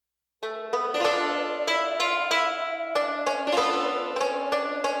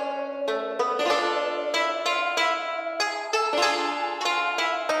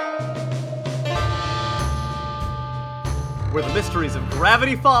where the mysteries of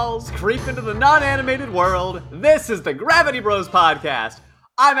Gravity Falls creep into the non-animated world. This is the Gravity Bros Podcast.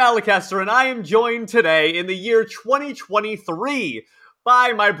 I'm Alec Hester, and I am joined today in the year 2023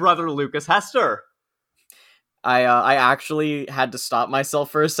 by my brother Lucas Hester. I actually had to stop myself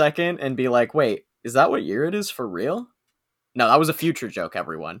for a second and be like, wait, is that what year it is for real? No, that was a future joke,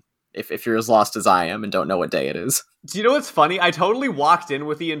 everyone. If you're as lost as I am and don't know what day it is. Do you know what's funny? I totally walked in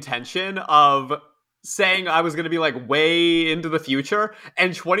with the intention of saying I was going to be like way into the future,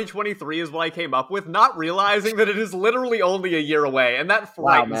 and 2023 is what I came up with, not realizing that it is literally only a year away, and that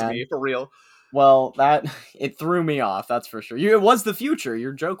frightens me, for real. Well, it threw me off, that's for sure. It was the future.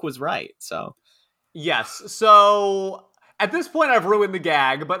 Your joke was right, so. Yes, so at this point I've ruined the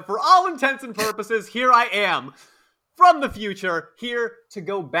gag, but for all intents and purposes, here I am, from the future, here to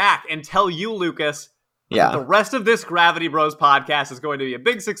go back and tell you, Lucas, yeah, the rest of this Gravity Bros podcast is going to be a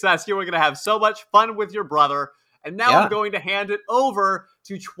big success. You are going to have so much fun with your brother. And now I'm going to hand it over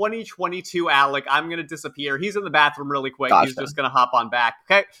to 2022 Alec. I'm going to disappear. He's in the bathroom really quick. Gotcha. He's just going to hop on back.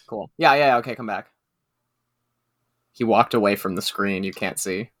 Okay? Cool. Yeah. Okay, come back. He walked away from the screen. You can't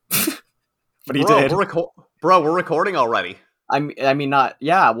see. But he did. We're recording already. I mean, not...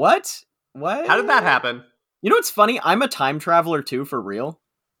 Yeah, what? What? How did that happen? You know what's funny? I'm a time traveler too, for real.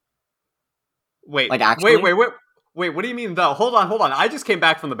 Wait, like actually? Wait, what do you mean though? Hold on. I just came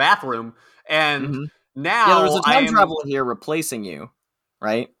back from the bathroom, and now there's a time traveler here replacing you,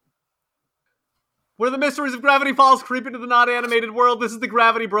 right? Where the mysteries of Gravity Falls creep into the non-animated world. This is the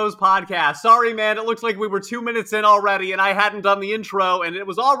Gravity Bros podcast. Sorry, man, it looks like we were 2 minutes in already, and I hadn't done the intro, and it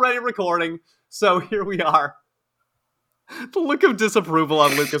was already recording, so here we are. The look of disapproval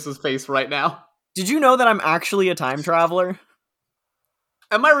on Lucas's face right now. Did you know that I'm actually a time traveler?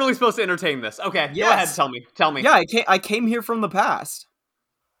 Am I really supposed to entertain this? Okay, yes. Go ahead, tell me. Yeah, I came here from the past.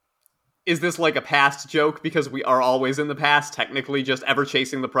 Is this like a past joke because we are always in the past, technically just ever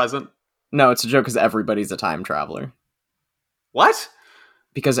chasing the present? No, it's a joke because everybody's a time traveler. What?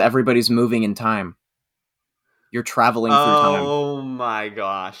 Because everybody's moving in time. You're traveling through time. Oh my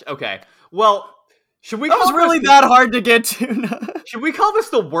gosh. Okay. Well, should we that call was really that hard to get to. Should we call this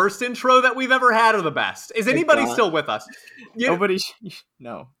the worst intro that we've ever had or the best? Is anybody still with us? Nobody.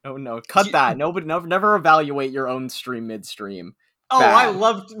 No. Cut that. Nobody. Never evaluate your own stream midstream. Oh, bad.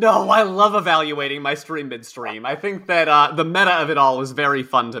 I love evaluating my stream midstream. I think that the meta of it all is very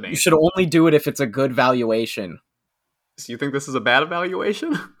fun to me. You should only do it if it's a good valuation. So you think this is a bad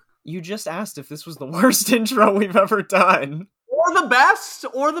evaluation? You just asked if this was the worst intro we've ever done. Or the best.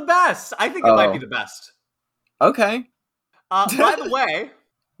 I think it might be the best. Okay. By the way,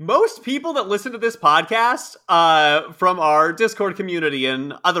 most people that listen to this podcast from our Discord community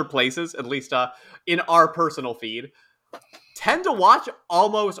and other places, at least in our personal feed, tend to watch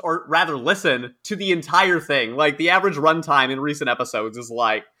almost, or rather listen to the entire thing. Like, the average runtime in recent episodes is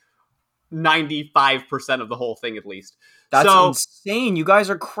like 95% of the whole thing, at least. That's insane. You guys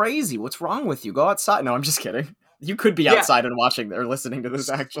are crazy. What's wrong with you? Go outside. No, I'm just kidding. You could be outside and watching or listening to this,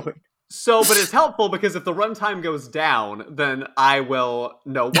 actually. So, but it's helpful because if the runtime goes down, then I will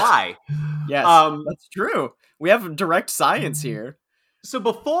know why. Yes, that's true. We have direct science here. So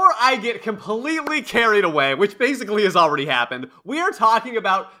before I get completely carried away, which basically has already happened, we are talking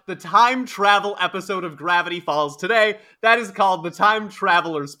about the time travel episode of Gravity Falls today. That is called The Time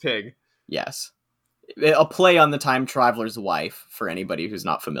Traveler's Pig. Yes. A play on the time traveler's wife, for anybody who's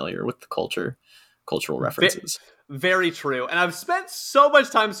not familiar with the cultural references. Very true. And I've spent so much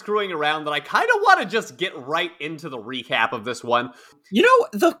time screwing around that I kind of want to just get right into the recap of this one. You know,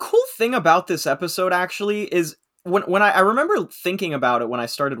 the cool thing about this episode, actually, is when I remember thinking about it when I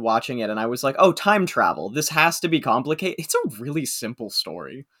started watching it, and I was like, oh, time travel. This has to be complicated. It's a really simple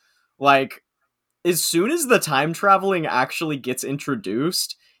story. Like, as soon as the time traveling actually gets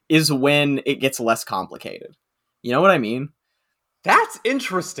introduced is when it gets less complicated. You know what I mean? That's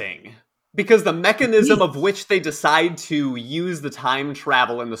interesting. Because the mechanism of which they decide to use the time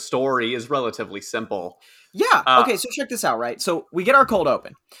travel in the story is relatively simple. Yeah. Okay, so check this out, right? So we get our cold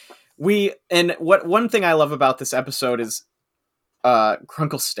open. One thing I love about this episode is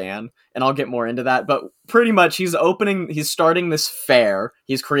Grunkle Stan, and I'll get more into that, but pretty much he's starting this fair.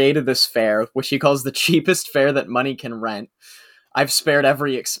 He's created this fair, which he calls the cheapest fair that money can rent. I've spared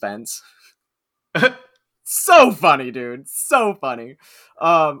every expense. So funny, dude. So funny.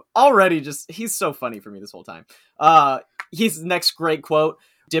 Already he's so funny for me this whole time. His next great quote,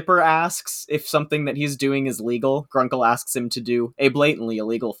 Dipper asks if something that he's doing is legal. Grunkle asks him to do a blatantly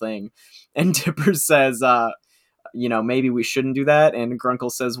illegal thing. And Dipper says, maybe we shouldn't do that. And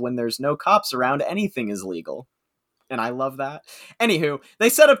Grunkle says, when there's no cops around, anything is legal. and I love that. Anywho, they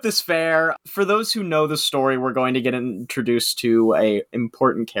set up this fair. For those who know the story, we're going to get introduced to a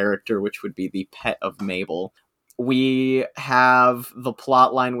important character, which would be the pet of Mabel. We have the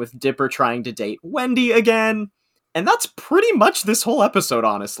plot line with Dipper trying to date Wendy again, and that's pretty much this whole episode,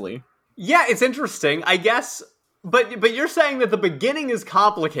 honestly. Yeah, it's interesting, I guess, but you're saying that the beginning is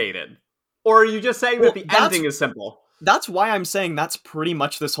complicated, or are you just saying that the ending is simple? That's why I'm saying that's pretty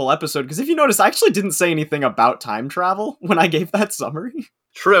much this whole episode, because if you notice, I actually didn't say anything about time travel when I gave that summary.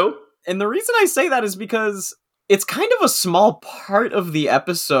 True. And the reason I say that is because it's kind of a small part of the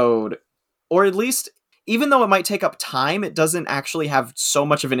episode, or at least, even though it might take up time, it doesn't actually have so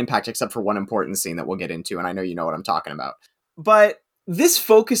much of an impact except for one important scene that we'll get into, and I know you know what I'm talking about. But this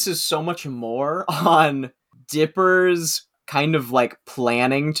focuses so much more on Dipper's kind of like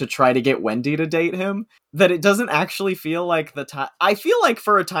planning to try to get Wendy to date him that it doesn't actually feel like the time. I feel like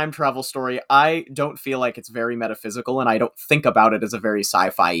for a time travel story, I don't feel like it's very metaphysical, and I don't think about it as a very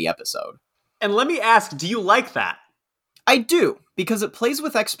sci-fi episode. And let me ask, do you like that? I do, because it plays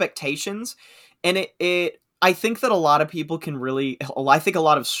with expectations, and I think that a lot of people can really, I think a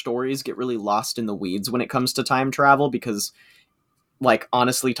lot of stories get really lost in the weeds when it comes to time travel, because, like,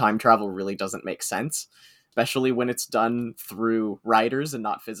 honestly, time travel really doesn't make sense, especially when it's done through writers and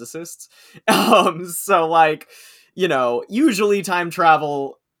not physicists. So, like, you know, usually time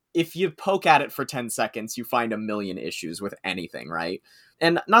travel, if you poke at it for 10 seconds, you find a million issues with anything, right?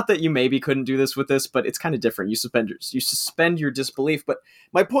 And not that you maybe couldn't do this with this, but it's kind of different. You suspend your disbelief. But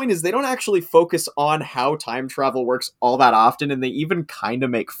my point is, they don't actually focus on how time travel works all that often, and they even kind of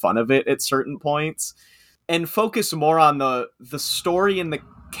make fun of it at certain points, and focus more on the story and the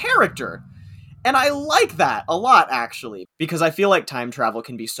character. And I like that a lot, actually, because I feel like time travel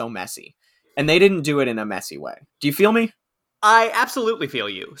can be so messy, and they didn't do it in a messy way. Do you feel me? I absolutely feel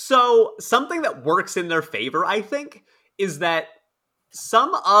you. So something that works in their favor, I think, is that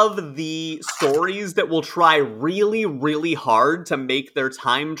some of the stories that will try really, really hard to make their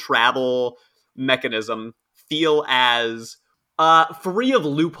time travel mechanism feel as free of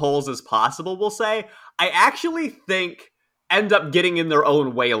loopholes as possible, we'll say, I actually think end up getting in their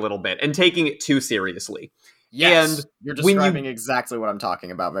own way a little bit and taking it too seriously. Yes, and you're describing exactly what I'm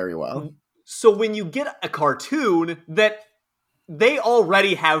talking about very well. So when you get a cartoon that they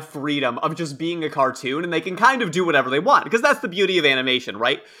already have freedom of just being a cartoon, and they can kind of do whatever they want, because that's the beauty of animation,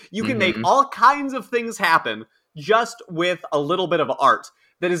 right? You can make all kinds of things happen just with a little bit of art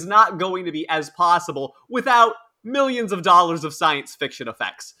that is not going to be as possible without millions of dollars of science fiction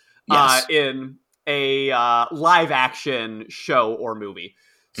effects in a live action show or movie.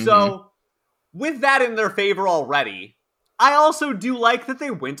 So with that in their favor already, I also do like that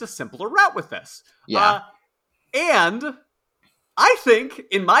they went a simpler route with this. And I think,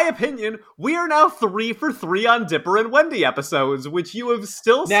 in my opinion, we are now 3 for 3 on Dipper and Wendy episodes, which you have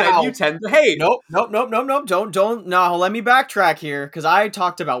still said you tend to hate. Nope. Don't. No, let me backtrack here, because I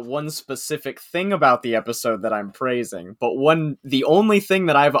talked about one specific thing about the episode that I'm praising, but the only thing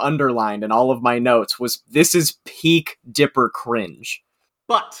that I've underlined in all of my notes was, this is peak Dipper cringe.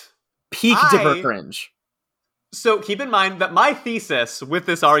 But peak Dipper cringe. So keep in mind that my thesis with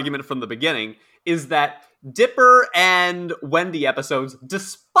this argument from the beginning is that Dipper and Wendy episodes,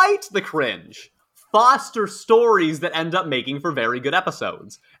 despite the cringe, foster stories that end up making for very good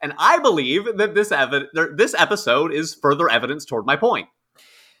episodes. And I believe that this episode is further evidence toward my point.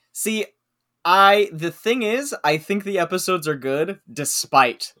 See, the thing is, I think the episodes are good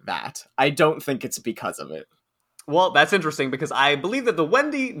despite that. I don't think it's because of it. Well, that's interesting, because I believe that the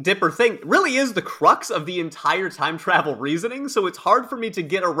Wendy Dipper thing really is the crux of the entire time travel reasoning, so it's hard for me to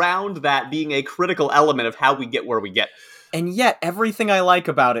get around that being a critical element of how we get where we get. And yet, everything I like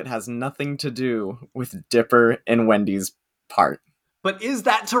about it has nothing to do with Dipper and Wendy's part. But is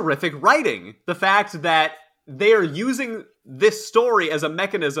that terrific writing? The fact that they are using this story as a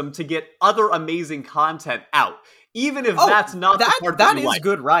mechanism to get other amazing content out, even if that's not the part that you like. That is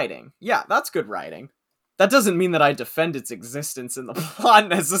good writing. Yeah, that's good writing. That doesn't mean that I defend its existence in the plot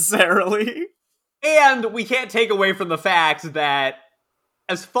necessarily. And we can't take away from the fact that,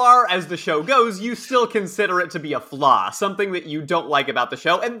 as far as the show goes, you still consider it to be a flaw, something that you don't like about the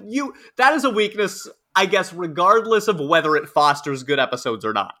show. And that is a weakness, I guess, regardless of whether it fosters good episodes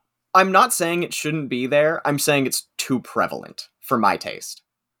or not. I'm not saying it shouldn't be there. I'm saying it's too prevalent for my taste.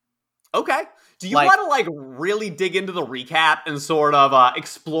 Okay. Do you want to, really dig into the recap and sort of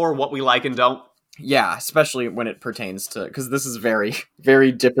explore what we like and don't? Yeah, especially when it pertains to, because this is very,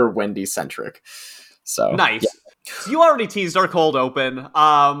 very Dipper Wendy centric. So nice. Yeah. So you already teased our cold open.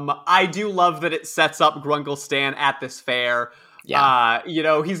 I do love that it sets up Grunkle Stan at this fair. Yeah.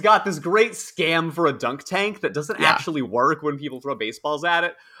 He's got this great scam for a dunk tank that doesn't actually work when people throw baseballs at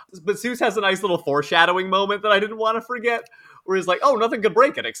it. But Zeus has a nice little foreshadowing moment that I didn't want to forget, where he's like, "Oh, nothing could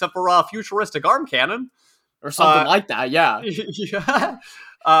break it except for a futuristic arm cannon." Or something like that, yeah. Yeah.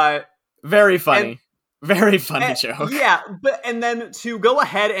 Very funny. Very funny joke. Yeah, and then to go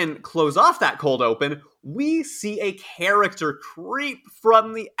ahead and close off that cold open, we see a character creep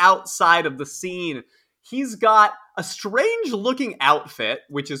from the outside of the scene. He's got a strange-looking outfit,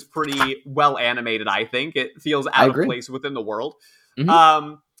 which is pretty well animated, I think. It feels out of place within the world.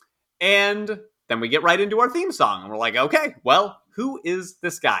 Mm-hmm. And then we get right into our theme song, and we're like, okay, well, who is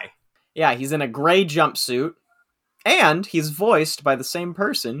this guy? Yeah, he's in a gray jumpsuit, and he's voiced by the same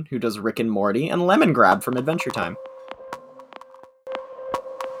person who does Rick and Morty and Lemon Grab from Adventure Time.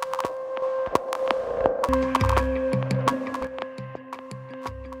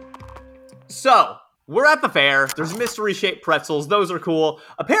 So, we're at the fair. There's mystery-shaped pretzels. Those are cool.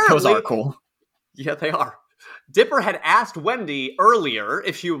 Apparently, those are cool. Yeah, they are. Dipper had asked Wendy earlier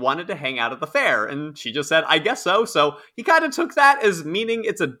if she wanted to hang out at the fair, and she just said, I guess so. So he kind of took that as meaning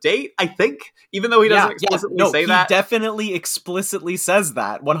it's a date, I think, even though he doesn't explicitly say that. He definitely explicitly says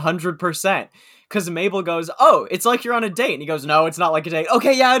that, 100%. Because Mabel goes, oh, it's like you're on a date. And he goes, no, it's not like a date.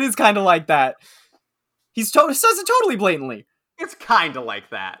 Okay, yeah, it is kind of like that. He says it totally blatantly. It's kind of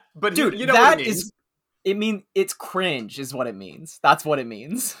like that. But dude, you know what it means? It's cringe is what it means. That's what it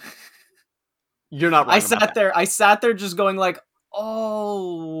means. You're not wrong. I sat there just going like,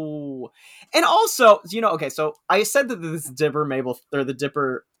 oh. And also, okay, so I said that this Dipper Mabel or the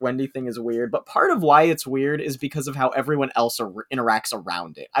Dipper Wendy thing is weird, but part of why it's weird is because of how everyone else interacts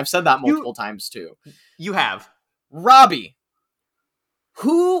around it. I've said that multiple times too. You have. Robbie.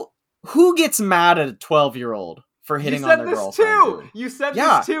 Who gets mad at a 12-year-old for hitting on their girlfriend? You said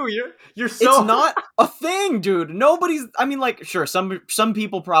this too. You're so. It's not a thing, dude. Nobody's. I mean, like, sure, some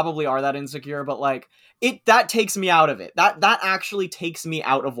people probably are that insecure, but like, that takes me out of it. That actually takes me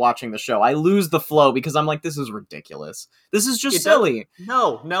out of watching the show. I lose the flow because I'm like, this is ridiculous. This is just silly.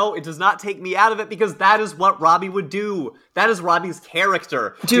 No, it does not take me out of it because that is what Robbie would do. That is Robbie's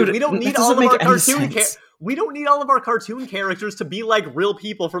character, dude. We don't need all of our cartoon. We don't need all of our cartoon characters to be like real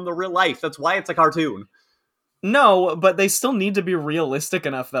people from the real life. That's why it's a cartoon. No, but they still need to be realistic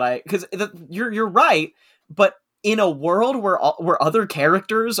enough that because you're right, but in a world where other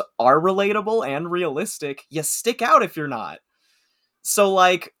characters are relatable and realistic, you stick out if you're not. So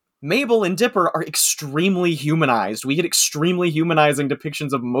like Mabel and Dipper are extremely humanized. We get extremely humanizing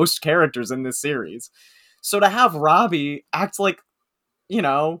depictions of most characters in this series. So to have Robbie act like,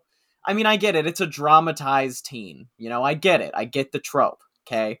 I mean, I get it. It's a dramatized teen. I get it. I get the trope.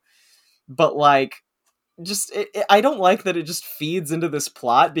 Okay. But like, I don't like that it just feeds into this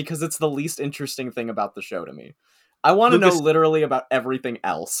plot because it's the least interesting thing about the show to me. I want to know literally about everything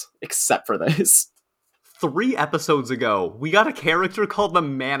else except for this. 3 episodes ago, we got a character called the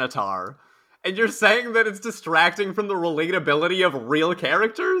Manitar. And you're saying that it's distracting from the relatability of real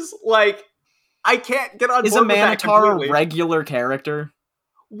characters? Like, I can't get on board with that completely. Is a Manitar a regular character?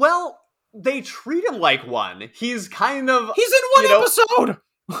 Well, they treat him like one. He's in one episode!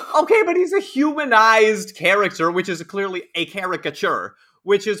 Okay, but he's a humanized character, which is clearly a caricature,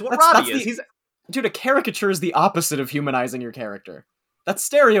 which is what Robbie is. Dude, a caricature is the opposite of humanizing your character. That's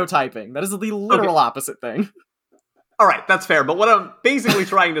stereotyping. That is the literal opposite thing. All right, that's fair, but what I'm basically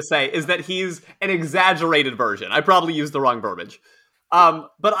trying to say is that he's an exaggerated version. I probably used the wrong verbiage.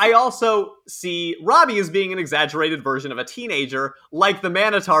 But I also see Robbie as being an exaggerated version of a teenager, like the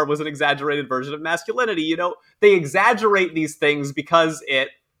Manitar was an exaggerated version of masculinity. They exaggerate these things because it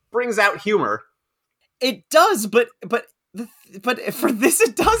brings out humor. It does, but for this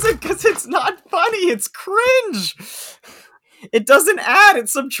it doesn't, because it's not funny. It's cringe. It doesn't add, it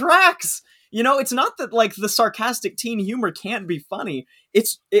subtracts. It's not that like the sarcastic teen humor can't be funny.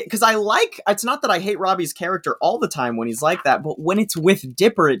 It's not that I hate Robbie's character all the time when he's like that, but when it's with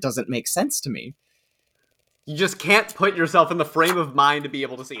Dipper, it doesn't make sense to me. You just can't put yourself in the frame of mind to be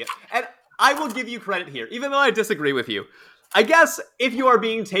able to see it. And I will give you credit here, even though I disagree with you. I guess if you are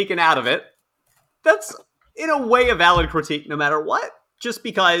being taken out of it, that's in a way a valid critique no matter what, just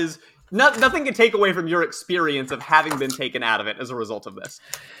because nothing can take away from your experience of having been taken out of it as a result of this.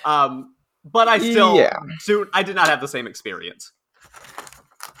 But I still, I did not have the same experience.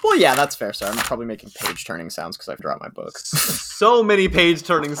 Well, yeah, that's fair, sir. I'm probably making page-turning sounds because I've dropped my book. So many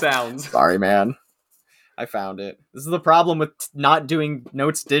page-turning sounds. Sorry, man. I found it. This is the problem with not doing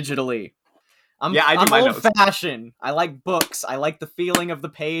notes digitally. I'm old-fashioned. I like books. I like the feeling of the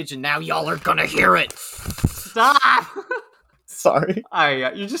page, and now y'all are gonna hear it. Stop! Sorry.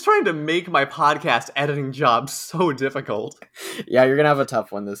 You're just trying to make my podcast editing job so difficult. Yeah, you're gonna have a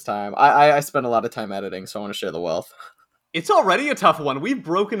tough one this time. I spent a lot of time editing, so I want to share the wealth. It's already a tough one. We've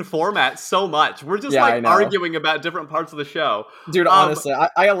broken format so much. We're just arguing about different parts of the show. Dude, honestly,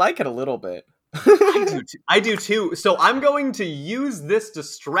 I like it a little bit. I do too. So I'm going to use this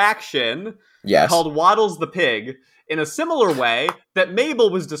distraction called Waddles the Pig in a similar way that Mabel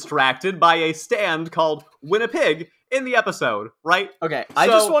was distracted by a stand called Win a Pig in the episode, right? Okay, I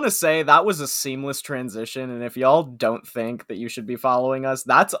just want to say that was a seamless transition, and if y'all don't think that you should be following us,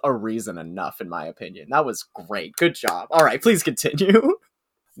 that's a reason enough, in my opinion. That was great. Good job. All right, please continue.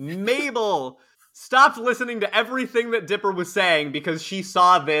 Mabel stopped listening to everything that Dipper was saying because she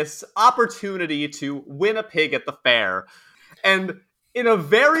saw this opportunity to win a pig at the fair. And in a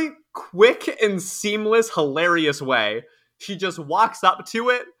very quick and seamless, hilarious way, she just walks up to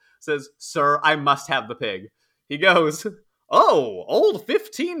it, says, "Sir, I must have the pig." He goes, "Oh, old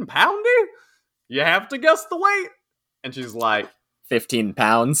 15-pounder? You have to guess the weight." And she's like, 15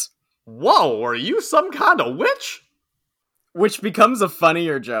 pounds. "Whoa, are you some kind of witch?" Which becomes a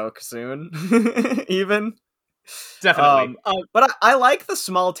funnier joke soon, even. Definitely. But I like the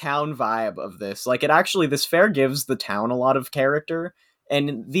small town vibe of this. Like, this fair gives the town a lot of character.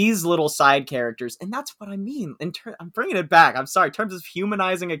 And these little side characters, and that's what I mean. I'm bringing it back. I'm sorry. In terms of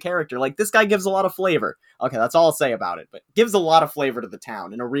humanizing a character, like, this guy gives a lot of flavor. Okay, that's all I'll say about it. But gives a lot of flavor to the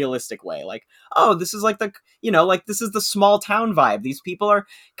town in a realistic way. Like, oh, this is like this is the small town vibe. These people are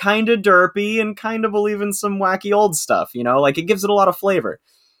kind of derpy and kind of believe in some wacky old stuff. Like, it gives it a lot of flavor.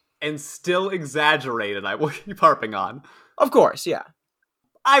 And still exaggerated, I will keep harping on. Of course, yeah.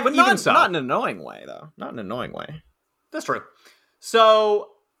 But not in an annoying way, though. Not in an annoying way. That's true. So,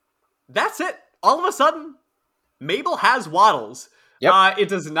 that's it. All of a sudden, Mabel has Waddles. Yep. It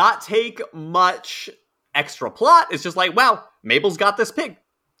does not take much extra plot. It's just like, wow, Mabel's got this pig.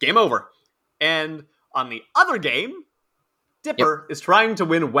 Game over. And on the other game, Dipper is trying to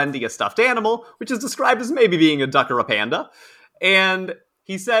win Wendy a stuffed animal, which is described as maybe being a duck or a panda. And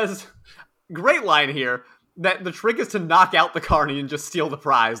he says, great line here, that the trick is to knock out the carny and just steal the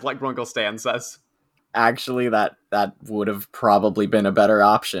prize, like Grunkle Stan says. Actually, that would have probably been a better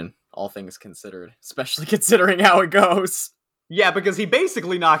option, all things considered. Especially considering how it goes. Yeah, because he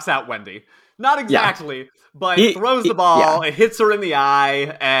basically knocks out Wendy. Not exactly, but throws the ball, it hits her in the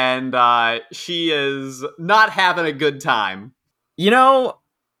eye, and she is not having a good time. I'm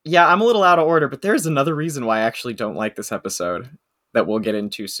a little out of order, but there's another reason why I actually don't like this episode that we'll get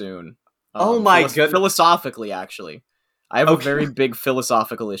into soon. Oh my goodness. Philosophically, actually. I have a very big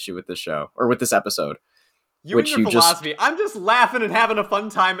philosophical issue with this show, or with this episode. You and your philosophy. I'm just laughing and having a fun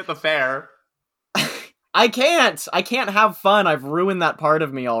time at the fair. I can't have fun. I've ruined that part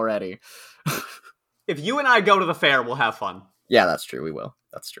of me already. If you and I go to the fair, we'll have fun. Yeah, that's true. We will.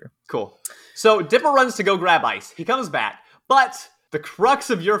 That's true. Cool. So Dipper runs to go grab ice. He comes back, but the crux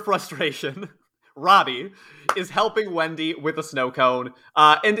of your frustration, Robbie, is helping Wendy with a snow cone.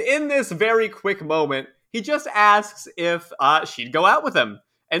 And in this very quick moment, he just asks if she'd go out with him.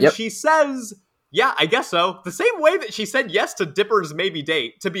 And she says, yeah, I guess so. The same way that she said yes to Dipper's maybe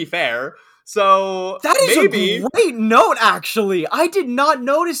date, to be fair. So that is a great note, actually. I did not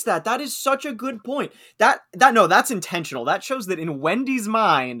notice that. That is such a good point. That's intentional. That shows that in Wendy's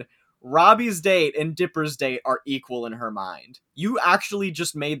mind, Robbie's date and Dipper's date are equal in her mind. You actually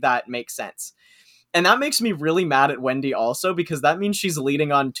just made that make sense. And that makes me really mad at Wendy also, because that means she's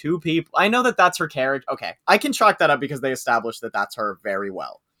leading on two people. I know that that's her character. Okay, I can chalk that up because they established that that's her very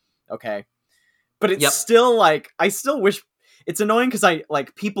well. Okay? But it's still, like, I still wish... It's annoying because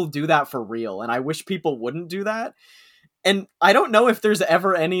people do that for real, and I wish people wouldn't do that. And I don't know if there's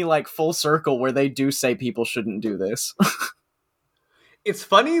ever any, full circle where they do say people shouldn't do this. It's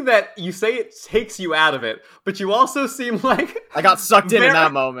funny that you say it takes you out of it, but you also seem like... I got sucked in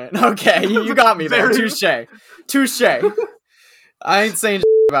that moment. Okay, you got me there. Touche. I ain't saying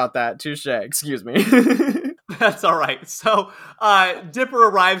about that. Touche. Excuse me. That's all right. So, Dipper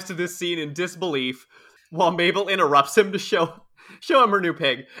arrives to this scene in disbelief while Mabel interrupts him to show him her new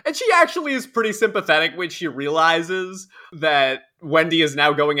pig. And she actually is pretty sympathetic when she realizes that Wendy is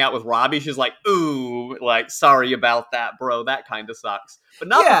now going out with Robbie. She's like, ooh, sorry about that, bro. That kind of sucks. But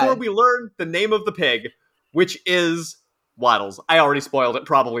not before we learn the name of the pig, which is Waddles. I already spoiled it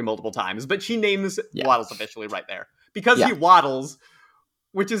probably multiple times, but she names Waddles officially right there. Because he waddles,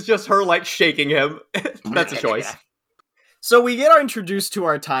 which is just her, shaking him. That's a choice. So we get introduced to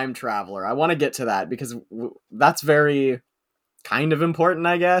our time traveler. I want to get to that because that's very kind of important,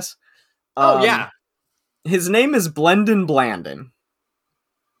 I guess. Oh, yeah. His name is Blendon Blandon.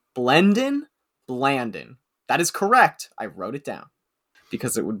 Blendon Blandon. That is correct. I wrote it down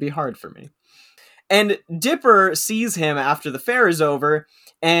because it would be hard for me. And Dipper sees him after the fair is over,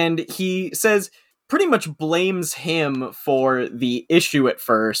 and he says, pretty much blames him for the issue at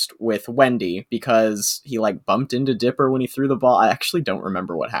first with Wendy, because he, like, bumped into Dipper when he threw the ball. I actually don't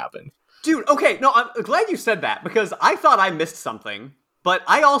remember what happened. Dude, okay, no, I'm glad you said that, because I thought I missed something, but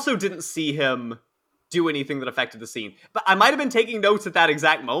I also didn't see him do anything that affected the scene. But I might have been taking notes at that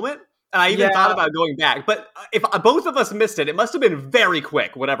exact moment, and I even thought about going back. But if both of us missed it, it must have been very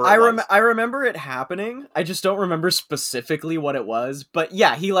quick, whatever it was. I remember it happening. I just don't remember specifically what it was. But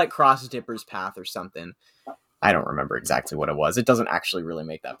yeah, he, like, crossed Dipper's path or something. I don't remember exactly what it was. It doesn't actually really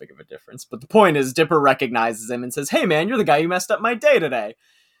make that big of a difference. But the point is, Dipper recognizes him and says, "Hey, man, you're the guy who messed up my day today."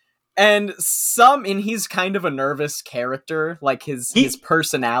 And he's kind of a nervous character. Like, his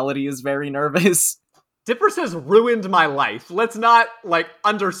personality is very nervous. Dipper says, "ruined my life." Let's not, like,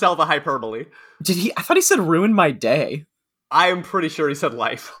 undersell the hyperbole. Did he? I thought he said ruined my day. I am pretty sure he said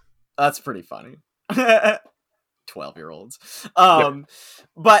life. That's pretty funny. 12-year-olds.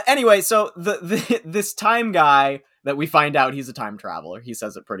 But anyway, so this time guy that we find out he's a time traveler. He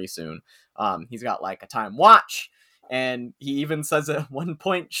says it pretty soon. He's got, like, a time watch. And he even says at one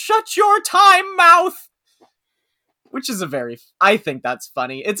point, "Shut your time mouth!" Which is I think that's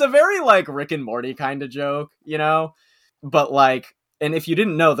funny. It's a very, like, Rick and Morty kind of joke, you know? But, like, and if you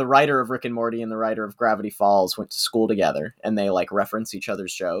didn't know, the writer of Rick and Morty and the writer of Gravity Falls went to school together, and they, like, reference each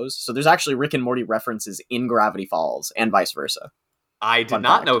other's shows. So there's actually Rick and Morty references in Gravity Falls, and vice versa. I did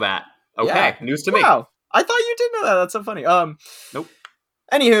not know that. Okay, yeah. News to me. Wow, I thought you did know that. That's so funny. Nope.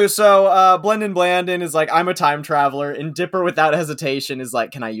 Anywho, so Blendin Blandin is like, "I'm a time traveler," and Dipper, without hesitation, is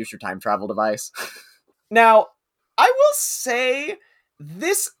like, "Can I use your time travel device?" Now, I will say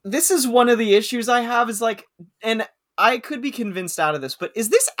this is one of the issues I have, is like, and I could be convinced out of this, but is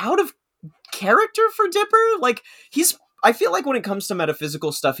this out of character for Dipper? Like, I feel like when it comes to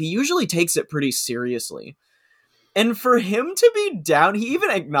metaphysical stuff, he usually takes it pretty seriously. And for him to be down, he even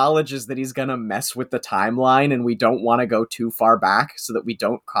acknowledges that he's gonna mess with the timeline and we don't want to go too far back so that we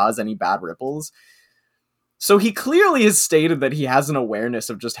don't cause any bad ripples. So he clearly has stated that he has an awareness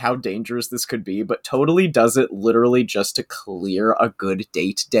of just how dangerous this could be, but totally does it literally just to clear a good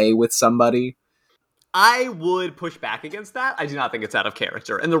date day with somebody. I would push back against that. I do not think it's out of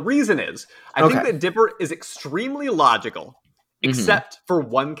character. And the reason is, I think that Dipper is extremely logical, except for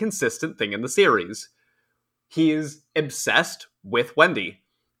one consistent thing in the series. He is obsessed with Wendy.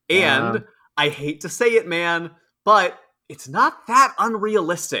 And I hate to say it, man, but it's not that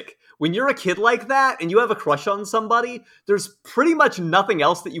unrealistic. When you're a kid like that and you have a crush on somebody, there's pretty much nothing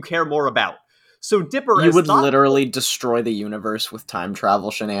else that you care more about. So Dipper would literally destroy the universe with time travel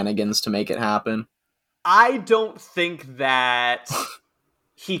shenanigans to make it happen. I don't think that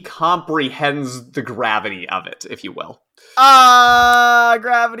he comprehends the gravity of it, if you will.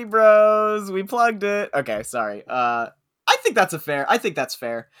 Gravity Bros. We plugged it. Okay, sorry. I think that's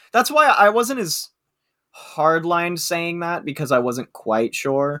fair. That's why I wasn't as hardlined saying that, because I wasn't quite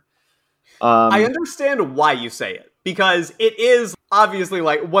sure. I understand why you say it, because it is obviously,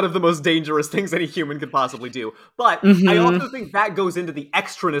 like, one of the most dangerous things any human could possibly do. But I also think that goes into the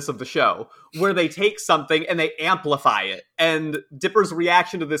extraness of the show, where they take something and they amplify it. And Dipper's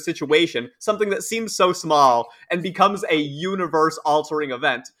reaction to this situation, something that seems so small and becomes a universe-altering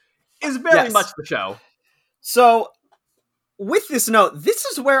event, is very much the show. So, with this note, this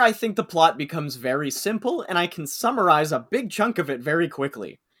is where I think the plot becomes very simple, and I can summarize a big chunk of it very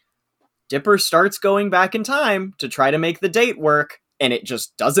quickly. Dipper starts going back in time to try to make the date work, and it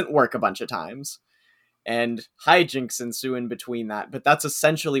just doesn't work a bunch of times. And hijinks ensue in between that, but that's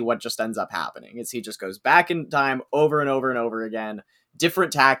essentially what just ends up happening, is he just goes back in time over and over and over again,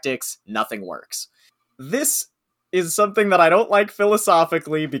 different tactics, nothing works. This is something that I don't like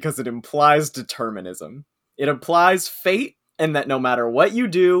philosophically, because it implies determinism. It implies fate, and that no matter what you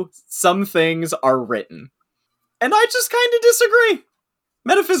do, some things are written. And I just kind of disagree.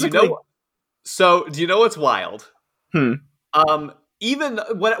 Metaphysically. Do you know what's wild? Even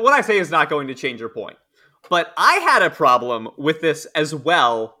what I say is not going to change your point. But I had a problem with this as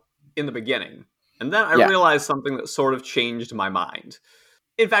well in the beginning. And then I realized something that sort of changed my mind.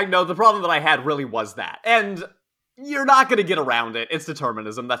 In fact, no, the problem that I had really was that. And you're not going to get around it. It's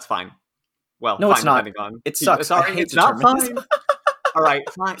determinism. That's fine. Well, no, fine, it's not. Depending on. It sucks. Sorry, it's not fine. All right,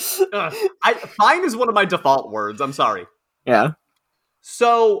 fine. Fine is one of my default words. I'm sorry. Yeah.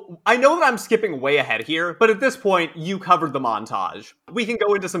 So, I know that I'm skipping way ahead here, but at this point, you covered the montage. We can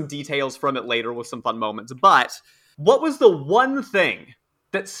go into some details from it later with some fun moments, but what was the one thing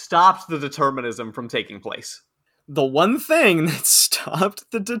that stopped the determinism from taking place? The one thing that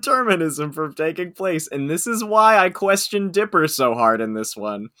stopped the determinism from taking place, and this is why I question Dipper so hard in this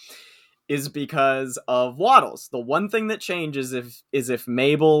one, is because of Waddles. The one thing that changes is if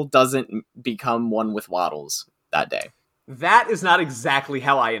Mabel doesn't become one with Waddles that day. That is not exactly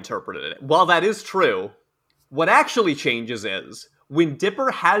how I interpreted it. While that is true, what actually changes is when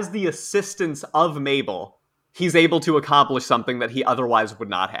Dipper has the assistance of Mabel, he's able to accomplish something that he otherwise would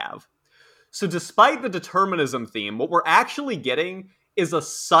not have. So despite the determinism theme, what we're actually getting is a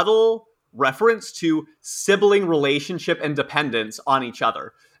subtle reference to sibling relationship and dependence on each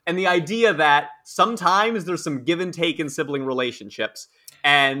other. And the idea that sometimes there's some give and take in sibling relationships,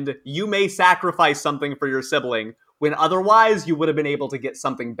 and you may sacrifice something for your sibling when otherwise you would have been able to get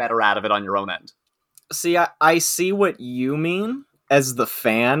something better out of it on your own end. See, I see what you mean as the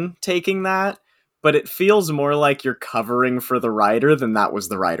fan taking that, but it feels more like you're covering for the writer than that was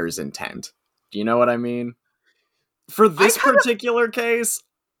the writer's intent. Do you know what I mean? For this particular case,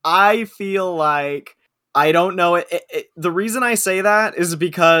 I feel like, I don't know. The reason I say that is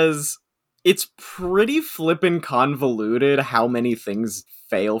because it's pretty flippin' convoluted how many things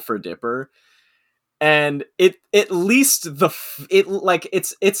fail for Dipper. And at least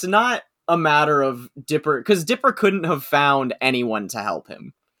it's not a matter of Dipper, because Dipper couldn't have found anyone to help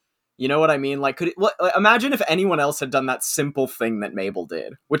him. You know what I mean? Like, imagine if anyone else had done that simple thing that Mabel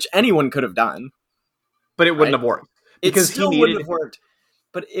did, which anyone could have done. But it wouldn't have worked. Because it still wouldn't have worked.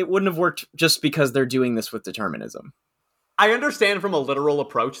 But it wouldn't have worked just because they're doing this with determinism. I understand from a literal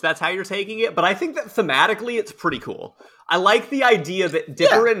approach that's how you're taking it, but I think that thematically it's pretty cool. I like the idea that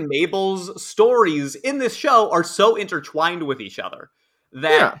Dipper and Mabel's stories in this show are so intertwined with each other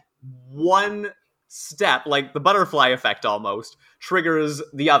that one step, like the butterfly effect almost, triggers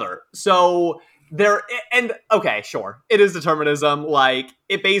the other. So okay, sure, it is determinism. Like,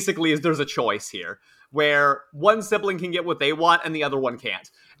 it basically is, there's a choice here where one sibling can get what they want and the other one can't.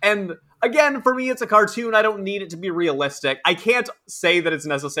 And again, for me, it's a cartoon. I don't need it to be realistic. I can't say that it's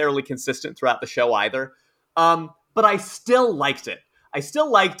necessarily consistent throughout the show either. But I still liked it. I still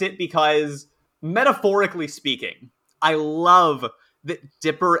liked it because, metaphorically speaking, I love that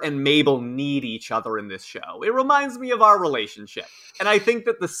Dipper and Mabel need each other in this show. It reminds me of our relationship. And I think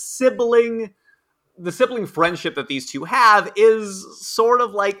that the sibling friendship that these two have is sort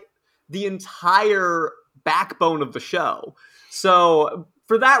of like the entire backbone of the show. So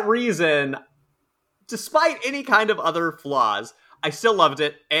for that reason, despite any kind of other flaws, I still loved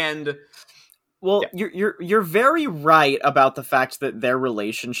it. And well, you're very right about the fact that their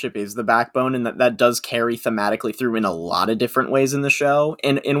relationship is the backbone, and that does carry thematically through in a lot of different ways in the show.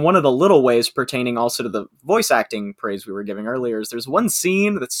 And in one of the little ways pertaining also to the voice acting praise we were giving earlier, is there's one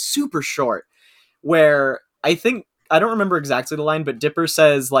scene that's super short where I don't remember exactly the line, but Dipper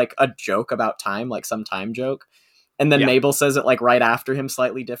says like a joke about time, like some time joke. And then Mabel says it like right after him,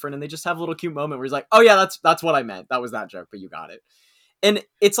 slightly different. And they just have a little cute moment where he's like, oh yeah, that's what I meant. That was that joke, but you got it. And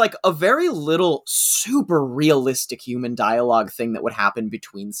it's like a very little super realistic human dialogue thing that would happen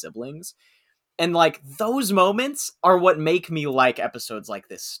between siblings. And like those moments are what make me like episodes like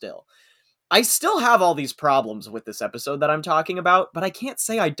this still. I still have all these problems with this episode that I'm talking about, but I can't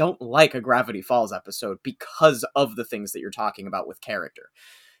say I don't like a Gravity Falls episode because of the things that you're talking about with character.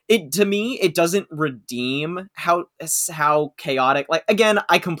 To me, it doesn't redeem how chaotic. Like, again,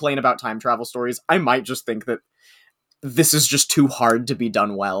 I complain about time travel stories. I might just think that this is just too hard to be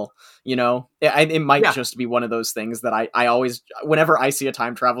done well. You know, it might just be one of those things that I always, whenever I see a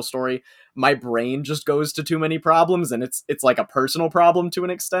time travel story, my brain just goes to too many problems, and it's like a personal problem to an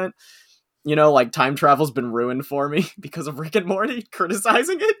extent. You know, like time travel's been ruined for me because of Rick and Morty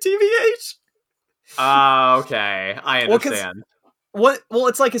criticizing it, TVH. Okay, I understand. Well,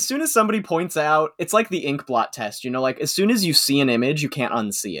 it's like as soon as somebody points out, it's like the ink blot test, you know, like as soon as you see an image, you can't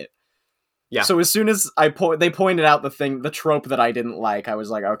unsee it. Yeah. So as soon as they pointed out the trope that I didn't like, I was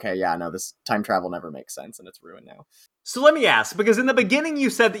like, okay, yeah, no, this time travel never makes sense, and it's ruined now. So let me ask, because in the beginning you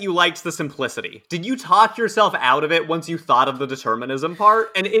said that you liked the simplicity. Did you talk yourself out of it once you thought of the determinism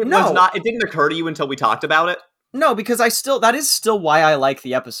part? And it didn't occur to you until we talked about it? No, because that is still why I like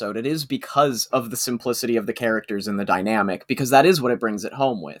the episode. It is because of the simplicity of the characters and the dynamic, because that is what it brings it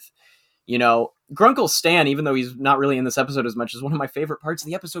home with. You know, Grunkle Stan, even though he's not really in this episode as much, is one of my favorite parts of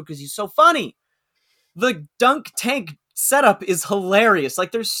the episode because he's so funny. The dunk tank setup is hilarious.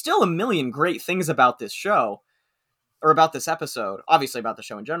 Like, there's still a million great things about this show, or about this episode, obviously about the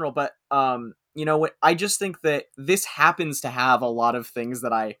show in general, but, you know what, I just think that this happens to have a lot of things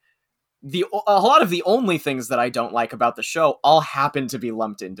that a lot of the only things that I don't like about the show all happen to be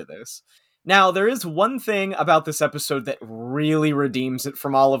lumped into this. Now, there is one thing about this episode that really redeems it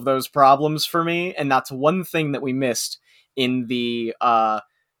from all of those problems for me, and that's one thing that we missed in the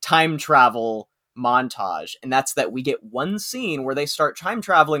time travel montage, and that's that we get one scene where they start time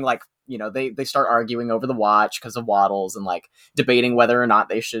traveling, like, you know, they start arguing over the watch because of Waddles and, like, debating whether or not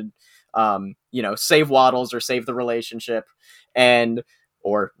they should, you know, save Waddles or save the relationship,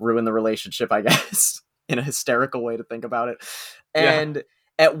 or ruin the relationship, I guess, in a hysterical way to think about it. And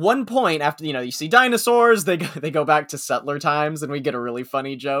at one point, after, you know, you see dinosaurs, they go back to settler times, and we get a really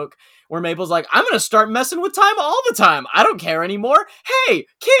funny joke where Mabel's like, I'm gonna start messing with time all the time. I don't care anymore. Hey,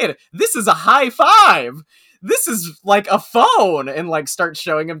 kid, this is a high five. This is like a phone, and like starts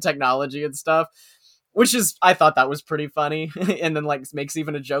showing him technology and stuff, which is, I thought that was pretty funny. And then like makes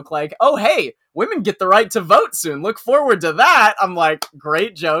even a joke like, oh, hey, women get the right to vote soon. Look forward to that. I'm like,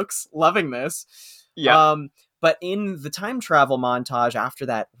 great jokes. Loving this. Yeah. But in the time travel montage after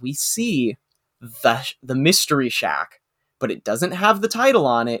that, we see the Mystery Shack, but it doesn't have the title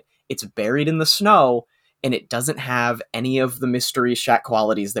on it. It's buried in the snow, and it doesn't have any of the Mystery Shack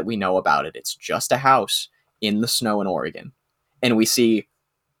qualities that we know about it. It's just a house in the snow in Oregon. And we see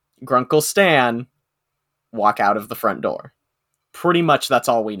Grunkle Stan walk out of the front door. Pretty much that's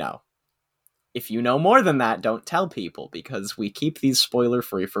all we know. If you know more than that, don't tell people, because we keep these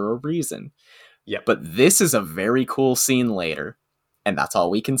spoiler-free for a reason. Yep. But this is a very cool scene later, and that's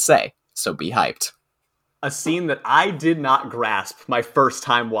all we can say, so be hyped. A scene that I did not grasp my first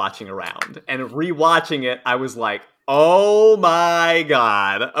time watching around, and rewatching it, I was like, oh my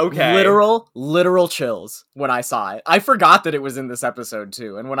god, okay. Literal chills when I saw it. I forgot that it was in this episode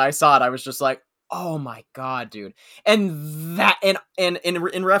too, and when I saw it, I was just like, oh my god, dude. And that, and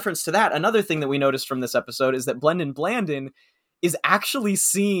in reference to that, another thing that we noticed from this episode is that Blendin Blandin is actually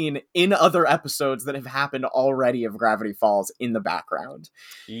seen in other episodes that have happened already of Gravity Falls in the background.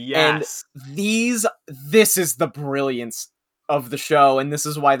 Yes. And this is the brilliance of the show, and this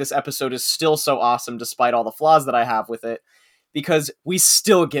is why this episode is still so awesome despite all the flaws that I have with it, because we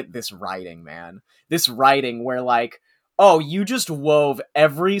still get this writing, man. This writing where, like, oh, you just wove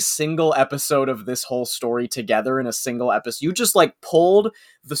every single episode of this whole story together in a single episode. You just, like, pulled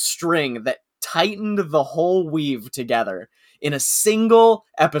the string that tightened the whole weave together in a single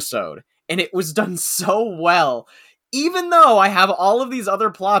episode, and it was done so well. Even though I have all of these other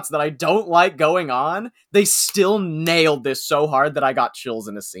plots that I don't like going on, they still nailed this so hard that I got chills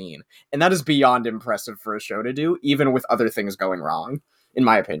in a scene. And that is beyond impressive for a show to do, even with other things going wrong, in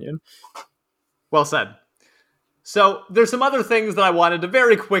my opinion. Well said. So, there's some other things that I wanted to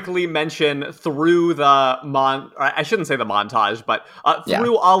very quickly mention through the I shouldn't say the montage, but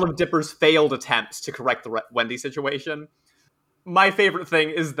through all of Dipper's failed attempts to correct the Wendy situation. My favorite thing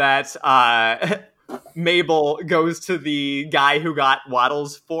is that Mabel goes to the guy who got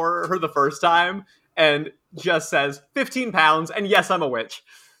Waddles for her the first time and just says, 15 pounds, and yes, I'm a witch.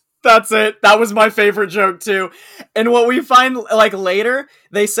 That's it. That was my favorite joke, too. And what we find, like, later,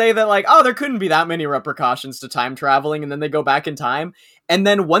 they say that, like, oh, there couldn't be that many repercussions to time traveling, and then they go back in time. And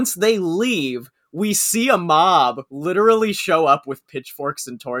then once they leave, we see a mob literally show up with pitchforks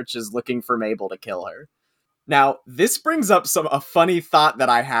and torches looking for Mabel to kill her. Now, this brings up a funny thought that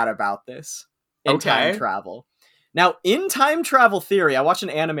I had about this in time travel. Now, in time travel theory, I watched an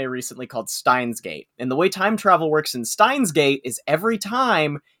anime recently called Steins Gate, and the way time travel works in Steins Gate is every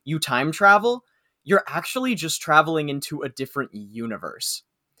time you time travel, you're actually just traveling into a different universe.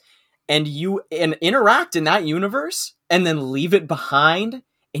 And you interact in that universe, and then leave it behind,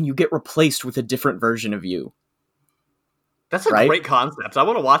 and you get replaced with a different version of you. That's a great concept. I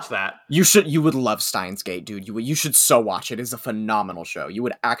want to watch that. You would love Steins Gate, dude. You should so watch it. It's a phenomenal show. You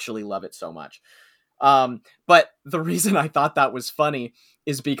would actually love it so much. But the reason I thought that was funny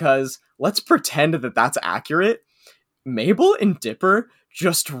is because let's pretend that that's accurate. Mabel and Dipper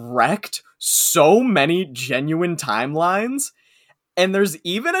just wrecked so many genuine timelines. And there's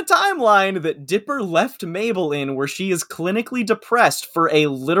even a timeline that Dipper left Mabel in where she is clinically depressed for a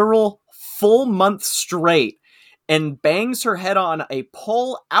literal full month straight and bangs her head on a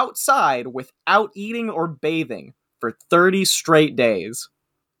pole outside without eating or bathing for 30 straight days.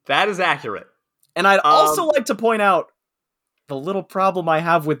 That is accurate. And I'd also like to point out the little problem I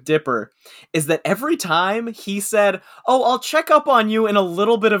have with Dipper is that every time he said, oh, I'll check up on you in a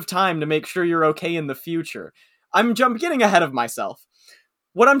little bit of time to make sure you're okay in the future. I'm getting ahead of myself.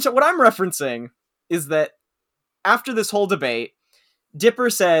 What I'm referencing is that after this whole debate, Dipper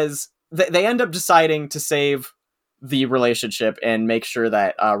says that they end up deciding to save the relationship and make sure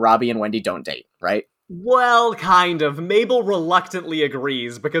that Robbie and Wendy don't date, right? Well, kind of. Mabel reluctantly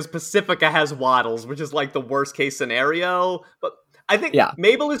agrees because Pacifica has Waddles, which is like the worst case scenario. But I think Yeah.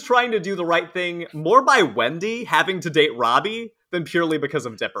 Mabel is trying to do the right thing more by Wendy having to date Robbie than purely because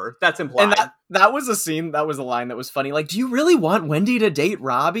of Dipper. That's implied. And that was a scene, that was a line that was funny. Like, do you really want Wendy to date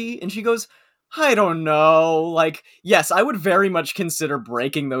Robbie? And she goes, I don't know. Like, yes, I would very much consider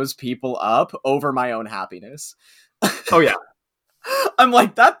breaking those people up over my own happiness. Oh yeah. I'm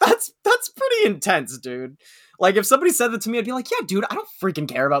like, that's pretty intense, dude. Like, if somebody said that to me, I'd be like, yeah, dude, I don't freaking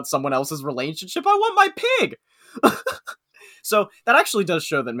care about someone else's relationship. I want my pig. So that actually does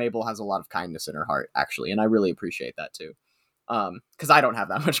show that Mabel has a lot of kindness in her heart, actually, and I really appreciate that too. Because I don't have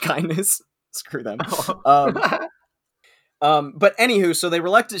that much kindness. Screw them. But anywho, so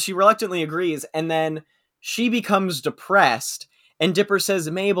she reluctantly agrees, and then she becomes depressed, and Dipper says,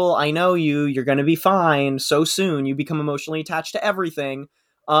 Mabel, I know you're gonna be fine so soon, you become emotionally attached to everything.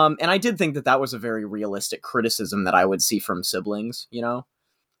 And I did think that was a very realistic criticism that I would see from siblings, you know?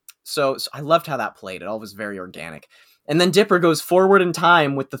 So I loved how that played. It all was very organic. And then Dipper goes forward in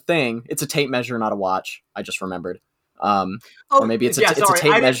time with the thing. It's a tape measure, not a watch. I just remembered. Or maybe it's a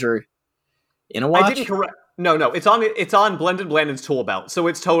tape measure in a watch. I didn't correct. No, it's on Blended Blandon's tool belt, so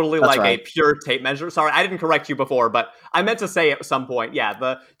it's totally a pure tape measure. Sorry, I didn't correct you before, but I meant to say at some point, yeah,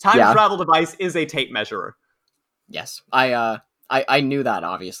 the time travel device is a tape measurer. Yes, I knew that.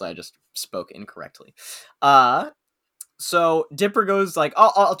 Obviously, I just spoke incorrectly. So Dipper goes like,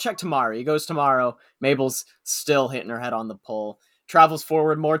 I'll check tomorrow. He goes tomorrow. Mabel's still hitting her head on the pole. Travels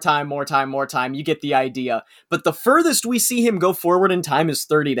forward, more time. You get the idea. But the furthest we see him go forward in time is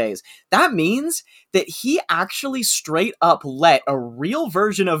 30 days. That means that he actually straight up let a real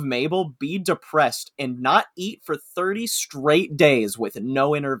version of Mabel be depressed and not eat for 30 straight days with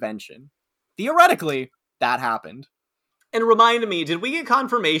no intervention. Theoretically, that happened. And remind me, did we get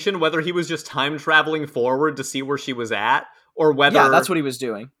confirmation whether he was just time traveling forward to see where she was at? Or whether... Yeah, that's what he was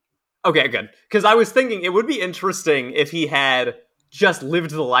doing. Okay, good. Because I was thinking it would be interesting if he had just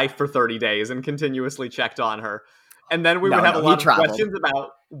lived the life for 30 days and continuously checked on her. And then we would have a lot of questions about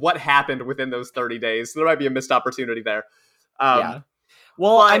what happened within those 30 days. So there might be a missed opportunity there. Yeah.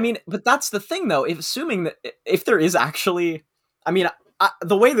 Well, I mean, but that's the thing, though. Assuming that if there is actually... I mean...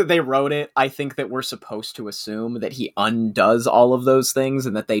 the way that they wrote it, I think that we're supposed to assume that he undoes all of those things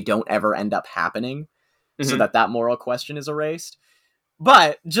and that they don't ever end up happening, so that moral question is erased.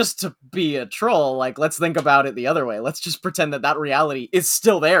 But just to be a troll, like, let's think about it the other way. Let's just pretend that reality is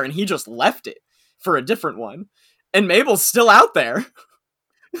still there and he just left it for a different one. And Mabel's still out there.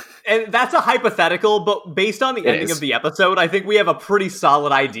 And that's a hypothetical, but based on the ending of the episode, I think we have a pretty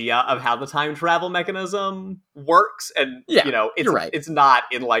solid idea of how the time travel mechanism works. And, it's you're right. It's not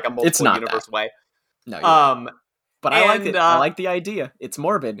in like a multiple universe way. No, right. But I like it. I like the idea. It's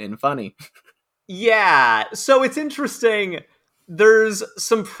morbid and funny. Yeah. So it's interesting. There's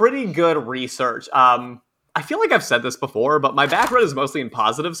some pretty good research. I feel like I've said this before, but my background is mostly in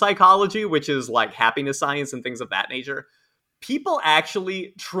positive psychology, which is like happiness science and things of that nature. People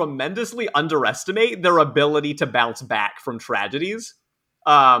actually tremendously underestimate their ability to bounce back from tragedies.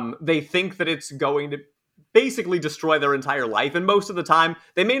 They think that it's going to basically destroy their entire life, and most of the time,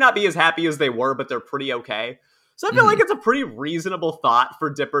 they may not be as happy as they were, but they're pretty okay. So I feel like it's a pretty reasonable thought for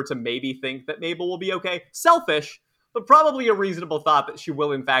Dipper to maybe think that Mabel will be okay. Selfish, but probably a reasonable thought that she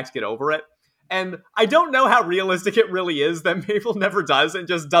will in fact get over it. And I don't know how realistic it really is that Mabel never does and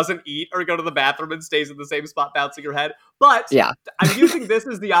just doesn't eat or go to the bathroom and stays in the same spot bouncing her head. But yeah. I'm using this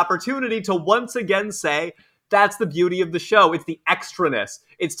as the opportunity to once again say that's the beauty of the show. It's the extraness.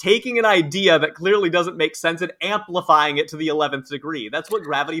 It's taking an idea that clearly doesn't make sense and amplifying it to the 11th degree. That's what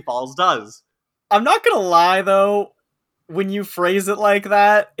Gravity Falls does. I'm not gonna lie, though. When you phrase it like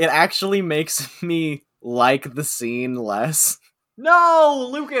that, it actually makes me like the scene less. No,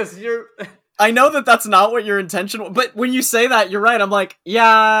 Lucas, I know that that's not what your intention was, but when you say that, you're right. I'm like,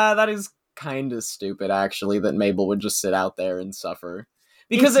 yeah, that is kind of stupid, actually, that Mabel would just sit out there and suffer.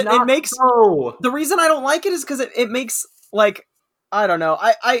 Because it makes... So. The reason I don't like it is because it makes, like, I don't know.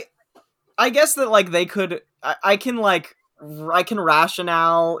 I guess that, like, they could... I can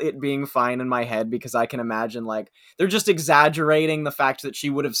rationale it being fine in my head because I can imagine, like, they're just exaggerating the fact that she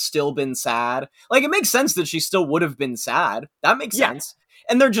would have still been sad. Like, it makes sense that she still would have been sad. That makes sense.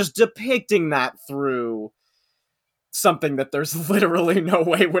 And they're just depicting that through something that there's literally no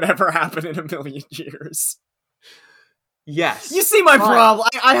way would ever happen in a million years. Yes. You see my problem.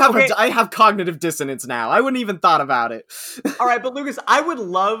 I have cognitive dissonance now. I wouldn't even thought about it. All right, but Lucas, I would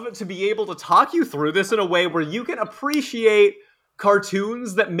love to be able to talk you through this in a way where you can appreciate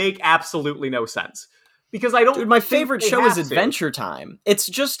cartoons that make absolutely no sense. Because I don't... Dude, my favorite show is Adventure Time. It's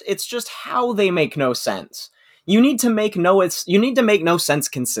just how they make no sense. You need to make no sense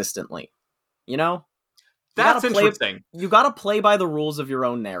consistently. You know? That's interesting. You gotta play by the rules of your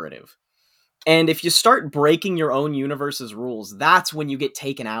own narrative. And if you start breaking your own universe's rules, that's when you get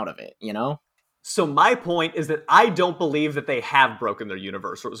taken out of it, you know? So my point is that I don't believe that they have broken their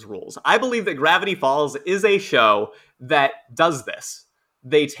universe's rules. I believe that Gravity Falls is a show that does this.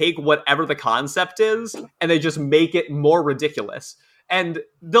 They take whatever the concept is and they just make it more ridiculous. And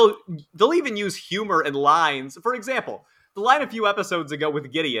they'll even use humor in lines. For example, the line a few episodes ago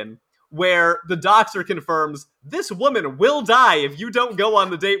with Gideon, where the doctor confirms, this woman will die if you don't go on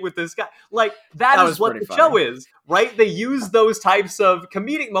the date with this guy. Like, that is what the show is, right? They use those types of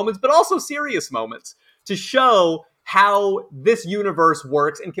comedic moments, but also serious moments to show how this universe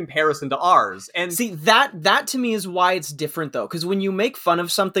works in comparison to ours. And see, that to me is why it's different, though. Because when you make fun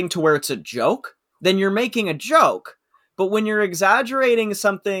of something to where it's a joke, then you're making a joke. But when you're exaggerating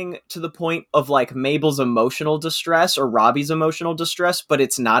something to the point of like Mabel's emotional distress or Robbie's emotional distress, but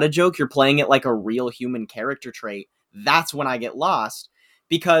it's not a joke, you're playing it like a real human character trait, that's when I get lost.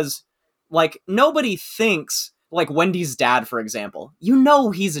 Because like nobody thinks, like Wendy's dad, for example, you know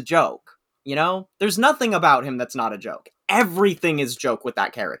he's a joke, you know? There's nothing about him that's not a joke. Everything is joke with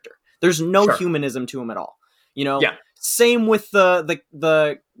that character. There's no humanism to him at all. You know? Yeah. Same with the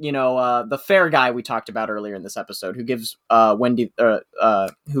fair guy we talked about earlier in this episode, who gives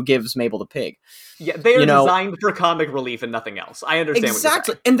who gives Mabel the pig. Yeah, they are designed for comic relief and nothing else. I understand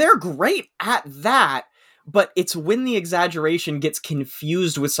exactly, and they're great at that. But it's when the exaggeration gets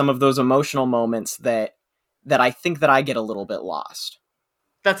confused with some of those emotional moments that I think that I get a little bit lost.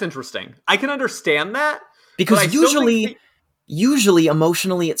 That's interesting. I can understand that because usually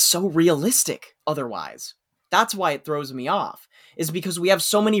emotionally it's so realistic. Otherwise. That's why it throws me off, is because we have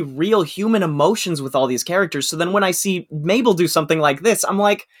so many real human emotions with all these characters. So then when I see Mabel do something like this, I'm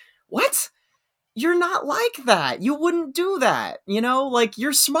like, what? You're not like that. You wouldn't do that. You know, like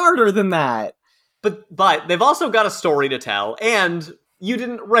you're smarter than that. But they've also got a story to tell, and you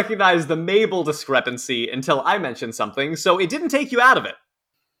didn't recognize the Mabel discrepancy until I mentioned something, so it didn't take you out of it.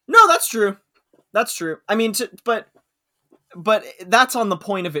 No, that's true. That's true. I mean, but that's on the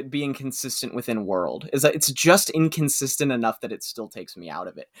point of it being consistent within world, is that it's just inconsistent enough that it still takes me out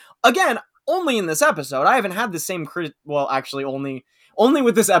of it. Again, only in this episode. I haven't had the same well, actually only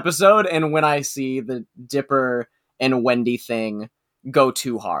with this episode and when I see the Dipper and Wendy thing go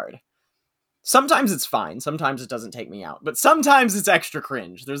too hard. Sometimes it's fine. Sometimes it doesn't take me out, but sometimes it's extra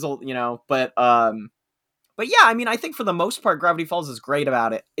cringe. There's a, but yeah, I mean, I think for the most part, Gravity Falls is great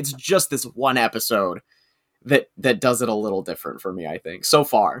about it. It's just this one episode that does it a little different for me, I think, so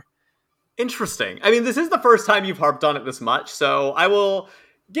far. Interesting. I mean, this is the first time you've harped on it this much, so I will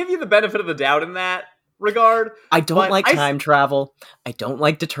give you the benefit of the doubt in that regard. I don't like time travel, I don't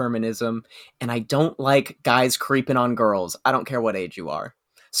like determinism, and I don't like guys creeping on girls. I don't care what age you are.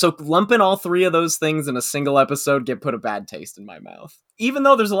 So lumping all three of those things in a single episode put a bad taste in my mouth. Even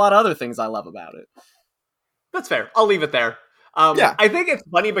though there's a lot of other things I love about it. That's fair. I'll leave it there. Yeah. I think it's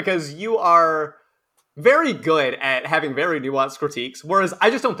funny because you are very good at having very nuanced critiques, whereas I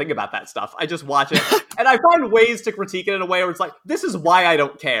just don't think about that stuff. I just watch it, and I find ways to critique it in a way where it's like, this is why I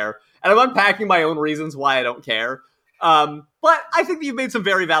don't care, and I'm unpacking my own reasons why I don't care. But I think that you've made some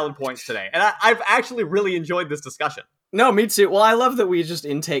very valid points today, and I've actually really enjoyed this discussion. No, me too. Well, I love that we just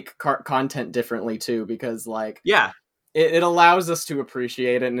intake content differently too, because it allows us to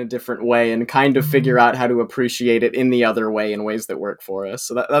appreciate it in a different way and kind of figure out how to appreciate it in the other way in ways that work for us.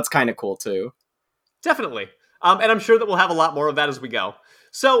 So that's kind of cool too. Definitely. And I'm sure that we'll have a lot more of that as we go.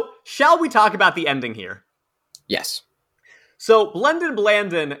 So, shall we talk about the ending here? Yes. So, Blendon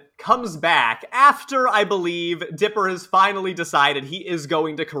Blandon comes back after, I believe, Dipper has finally decided he is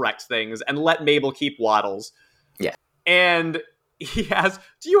going to correct things and let Mabel keep Waddles. Yeah. And he asks,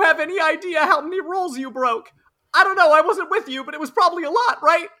 do you have any idea how many rules you broke? I don't know, I wasn't with you, but it was probably a lot,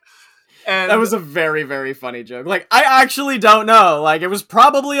 right? And that was a very, very funny joke. Like, I actually don't know. Like, it was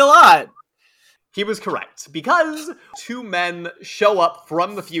probably a lot. He was correct, because two men show up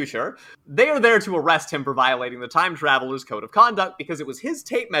from the future. They are there to arrest him for violating the Time Traveler's Code of Conduct, because it was his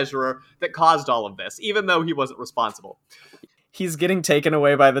tape measurer that caused all of this, even though he wasn't responsible. He's getting taken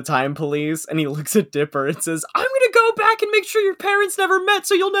away by the time police, and he looks at Dipper and says, I'm gonna go back and make sure your parents never met,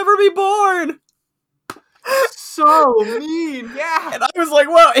 so you'll never be born! So mean, yeah! And I was like,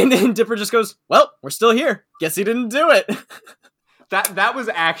 whoa! And then Dipper just goes, well, we're still here. Guess he didn't do it. That was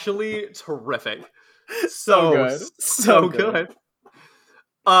actually terrific. So good. So good.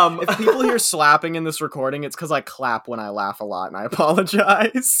 If people hear slapping in this recording, it's because I clap when I laugh a lot, and I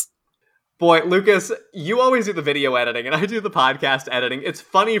apologize. Boy, Lucas, you always do the video editing, and I do the podcast editing. It's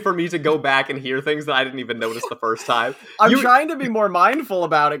funny for me to go back and hear things that I didn't even notice the first time. I'm trying to be more mindful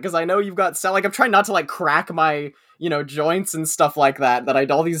about it, because I know you've got... Like, I'm trying not to, like, crack my, joints and stuff like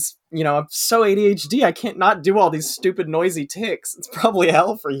that, all these... I'm so ADHD, I can't not do all these stupid noisy ticks. It's probably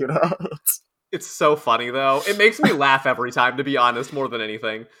hell for you to... It's so funny, though. It makes me laugh every time, to be honest, more than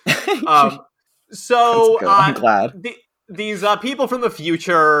anything. So, I'm glad. These people from the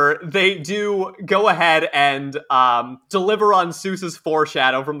future, they do go ahead and deliver on Seuss's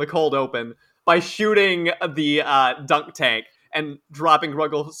foreshadow from the cold open by shooting the dunk tank and dropping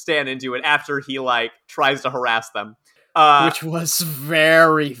Grunkle Stan into it after he, like, tries to harass them. Which was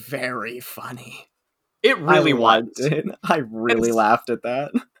very, very funny. It really was. I really laughed at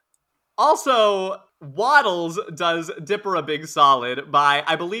that. Also, Waddles does Dipper a big solid by,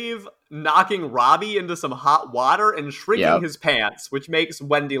 I believe, knocking Robbie into some hot water and shrinking his pants, which makes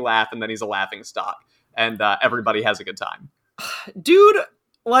Wendy laugh, and then he's a laughing stock. And everybody has a good time. Dude,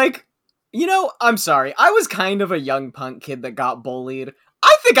 like, I'm sorry. I was kind of a young punk kid that got bullied.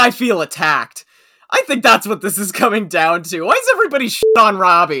 I think I feel attacked. I think that's what this is coming down to. Why is everybody shit on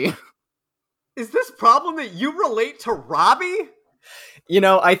Robbie? Is this problem that you relate to Robbie?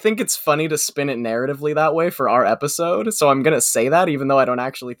 I think it's funny to spin it narratively that way for our episode, so I'm gonna say that, even though I don't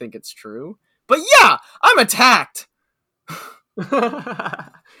actually think it's true. But yeah, I'm attacked!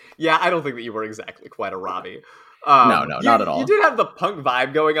 Yeah, I don't think that you were exactly quite a Robbie. No, not at all. You did have the punk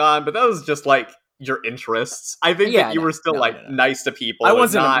vibe going on, but that was just, like, your interests. I think that you were still, nice to people. I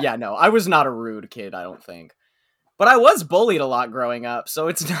wasn't, I was not a rude kid, I don't think. But I was bullied a lot growing up, so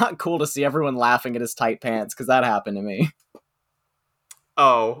it's not cool to see everyone laughing at his tight pants, because that happened to me.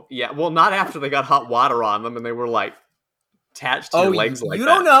 Oh, yeah. Well, not after they got hot water on them and they were, like, attached to your legs like that. You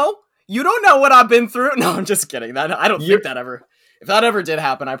don't know. You don't know what I've been through. No, I'm just kidding. I don't think that ever... If that ever did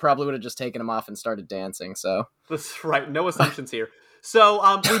happen, I probably would have just taken him off and started dancing, so... That's right. No assumptions here.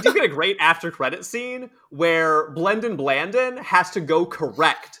 So, we do get a great after-credit scene where Blendin Blandin has to go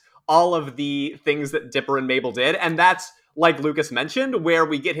correct all of the things that Dipper and Mabel did, and that's, like Lucas mentioned, where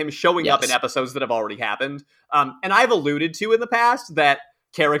we get him showing up in episodes that have already happened. And I've alluded to in the past that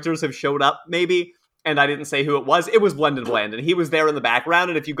characters have showed up, maybe, and I didn't say who it was. It was Blendin Blandin. He was there in the background,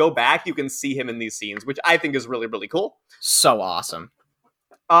 and if you go back, you can see him in these scenes, which I think is really, really cool. So awesome.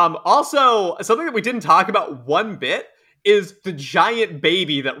 Also, something that we didn't talk about one bit is the giant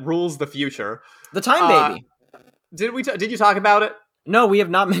baby that rules the future. The Time Baby. Did you talk about it? No, we have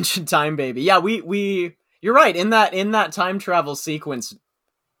not mentioned Time Baby. Yeah, we you're right. In that time travel sequence,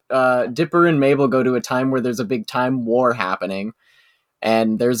 Dipper and Mabel go to a time where there's a big time war happening,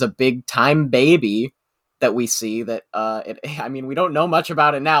 and there's a big time baby that we see that we don't know much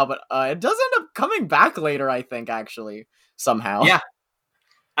about it now, but it does end up coming back later, I think, actually, somehow. Yeah.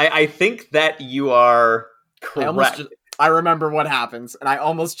 I think that you are correct. I remember what happens, and I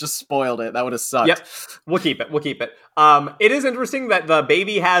almost just spoiled it. That would have sucked. Yep. We'll keep it. It is interesting that the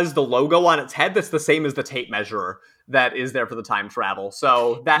baby has the logo on its head that's the same as the tape measure that is there for the time travel.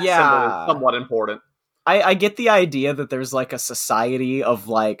 So that symbol is somewhat important. I get the idea that there's, like, a society of,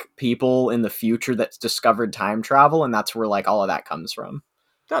 like, people in the future that's discovered time travel, and that's where, like, all of that comes from.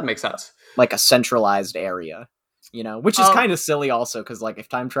 That makes sense. Like a centralized area. Which is kind of silly also, because, like, if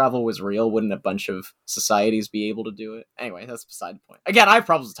time travel was real, wouldn't a bunch of societies be able to do it? Anyway, that's beside the point. Again, I have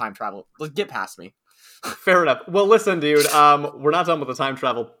problems with time travel. Let's get past me. Fair enough. Well, listen, dude, we're not done with the time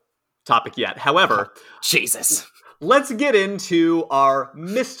travel topic yet. However... Jesus. Let's get into our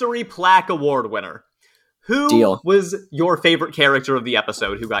Mystery Plaque Award winner. Who was your favorite character of the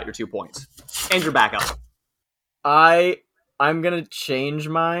episode who got your 2 points? And your backup. I'm gonna change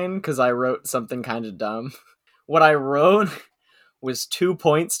mine, because I wrote something kind of dumb. What I wrote was 2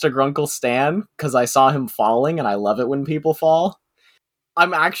 points to Grunkle Stan, because I saw him falling, and I love it when people fall.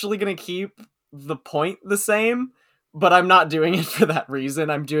 I'm actually going to keep the point the same, but I'm not doing it for that reason.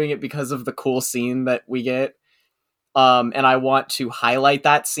 I'm doing it because of the cool scene that we get. And I want to highlight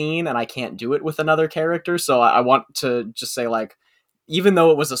that scene, and I can't do it with another character, so I want to just say, like, even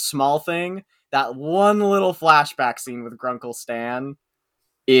though it was a small thing, that one little flashback scene with Grunkle Stan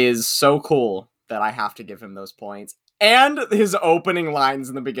is so cool that I have to give him those points. And his opening lines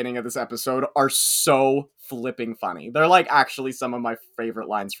in the beginning of this episode are so flipping funny. They're, like, actually some of my favorite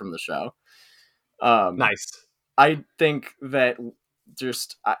lines from the show. Nice. I think that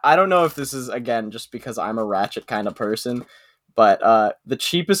I don't know if this is, again, just because I'm a ratchet kind of person, but the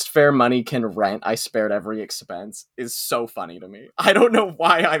cheapest fare money can rent, I spared every expense, is so funny to me. I don't know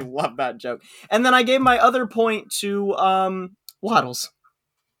why I love that joke. And then I gave my other point to Waddles.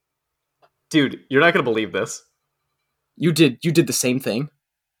 Dude, you're not going to believe this. You did the same thing?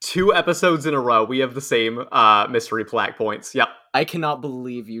 2 episodes in a row, we have the same mystery plaque points. Yep. I cannot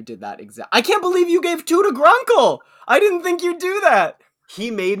believe you did that I can't believe you gave 2 to Grunkle! I didn't think you'd do that! He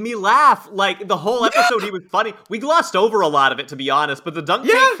made me laugh. Like, the whole episode, he was funny. We glossed over a lot of it, to be honest, but the dunk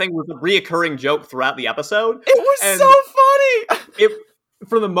tank thing was a reoccurring joke throughout the episode. It was so funny!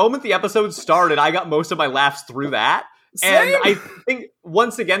 From the moment the episode started, I got most of my laughs through that. Same. And I think,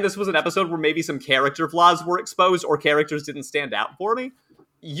 once again, this was an episode where maybe some character flaws were exposed or characters didn't stand out for me.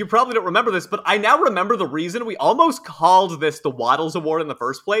 You probably don't remember this, but I now remember the reason we almost called this the Waddles Award in the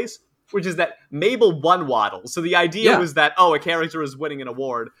first place, which is that Mabel won Waddles. So the idea was that, a character is winning an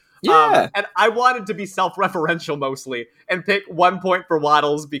award. Yeah. And I wanted to be self-referential mostly and pick 1 point for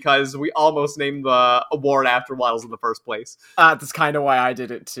Waddles because we almost named the award after Waddles in the first place. That's kind of why I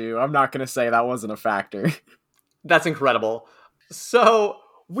did it too. I'm not going to say that wasn't a factor. That's incredible. So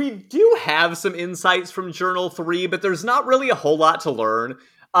we do have some insights from Journal 3, but there's not really a whole lot to learn.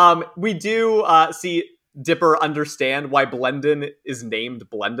 We do see Dipper understand why Blendin is named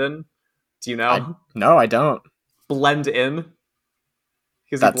Blendin. Do you know? No, I don't. Blend in.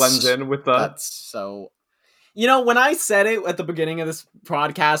 Because he blends in with the... That's so... You know, when I said it at the beginning of this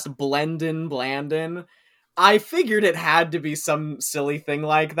podcast, Blandin, I figured it had to be some silly thing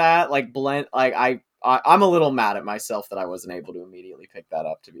like that. Like, I'm a little mad at myself that I wasn't able to immediately pick that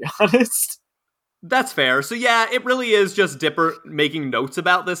up, to be honest. That's fair. So yeah, it really is just Dipper making notes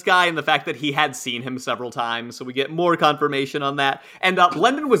about this guy and the fact that he had seen him several times, so we get more confirmation on that. And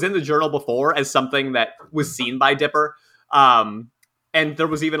Blendin was in the journal before as something that was seen by Dipper, and there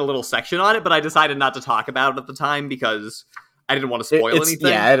was even a little section on it, but I decided not to talk about it at the time because I didn't want to spoil anything.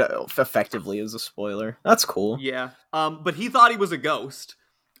 Yeah, it effectively is a spoiler. That's cool. Yeah, but he thought he was a ghost,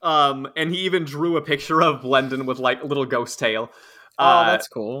 and he even drew a picture of Blendin with, like, a little ghost tail. Oh, that's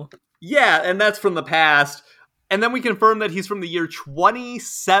cool. Yeah, and that's from the past. And then we confirm that he's from the year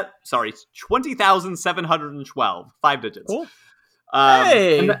 20,712. 5 digits. Cool.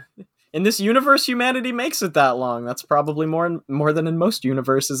 Hey! In this universe, humanity makes it that long. That's probably more than in most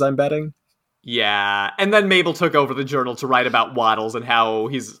universes, I'm betting. Yeah, and then Mabel took over the journal to write about Waddles and how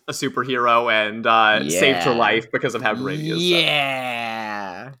he's a superhero and saved her life because of how great he is.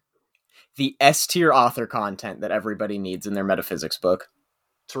 Yeah! The S-tier author content that everybody needs in their metaphysics book.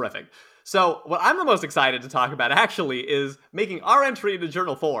 Terrific. So what I'm the most excited to talk about actually is making our entry into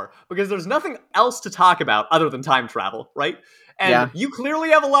Journal 4, because there's nothing else to talk about other than time travel, right? And you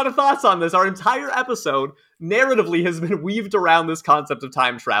clearly have a lot of thoughts on this. Our entire episode narratively has been weaved around this concept of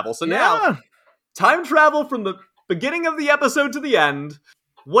time travel. So now, time travel from the beginning of the episode to the end.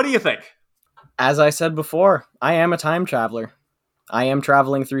 What do you think? As I said before, I am a time traveler. I am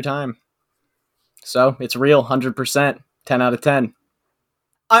traveling through time. So it's real, 100%, 10 out of 10.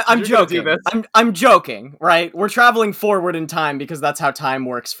 I'm joking. I'm joking, right? We're traveling forward in time because that's how time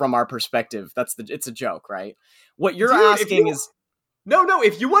works from our perspective. It's a joke, right? What you're asking is... No,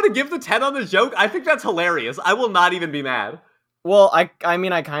 if you want to give the 10 on the joke, I think that's hilarious. I will not even be mad. Well, I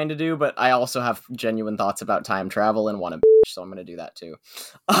mean, I kind of do, but I also have genuine thoughts about time travel and want to so I'm going to do that too.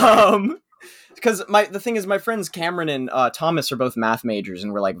 Because the thing is, my friends Cameron and Thomas are both math majors,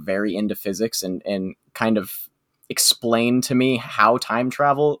 and we're like very into physics and kind of explain to me how time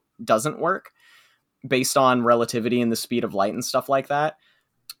travel doesn't work based on relativity and the speed of light and stuff like that.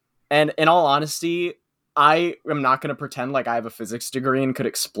 And in all honesty, I am not going to pretend like I have a physics degree and could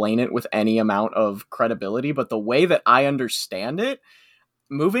explain it with any amount of credibility, but the way that I understand it,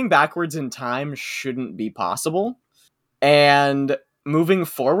 moving backwards in time shouldn't be possible, and moving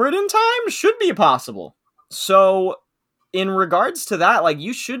forward in time should be possible. So in regards to that, like,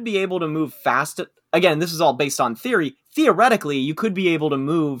 you should be able to move fast. Again, this is all based on theory. Theoretically, you could be able to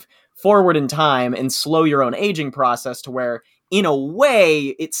move forward in time and slow your own aging process to where, in a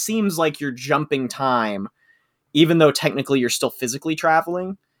way, it seems like you're jumping time, even though technically you're still physically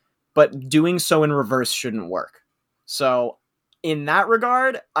traveling, but doing so in reverse shouldn't work. So in that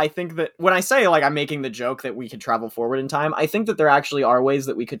regard, I think that when I say, like, I'm making the joke that we could travel forward in time, I think that there actually are ways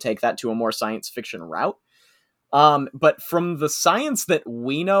that we could take that to a more science fiction route. But from the science that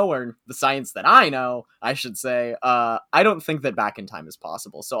we know, or the science that I know, I should say, I don't think that back in time is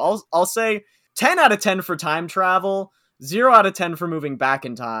possible. So I'll say 10 out of 10 for time travel, 0 out of 10 for moving back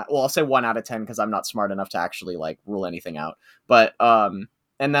in time. Well, I'll say 1 out of 10 because I'm not smart enough to actually, like, rule anything out. But, and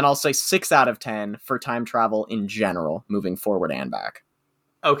then I'll say 6 out of 10 for time travel in general, moving forward and back.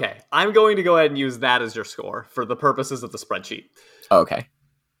 Okay, I'm going to go ahead and use that as your score for the purposes of the spreadsheet. Okay.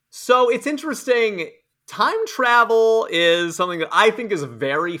 So it's interesting. Time travel is something that I think is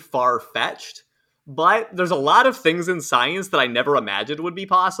very far-fetched, but there's a lot of things in science that I never imagined would be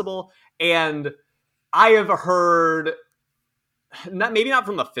possible, and I have heard maybe not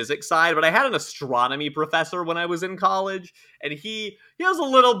from the physics side, but I had an astronomy professor when I was in college, and he was a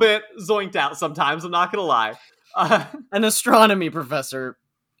little bit zoinked out sometimes, I'm not gonna lie. An astronomy professor.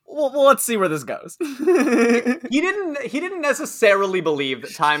 Well, let's see where this goes. He didn't necessarily believe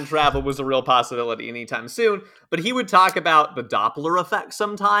that time travel was a real possibility anytime soon, but he would talk about the Doppler effect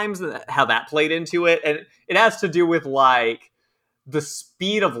sometimes, and how that played into it, and it has to do with, like, the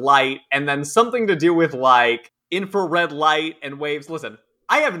speed of light, and then something to do with, like, infrared light and waves. Listen,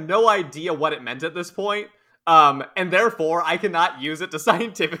 I have no idea what it meant at this point, and therefore I cannot use it to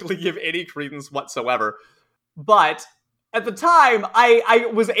scientifically give any credence whatsoever. But at the time, I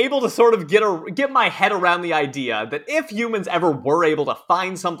was able to sort of get my head around the idea that if humans ever were able to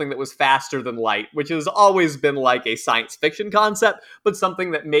find something that was faster than light, which has always been like a science fiction concept, but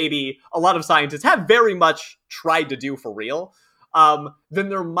something that maybe a lot of scientists have very much tried to do for real, then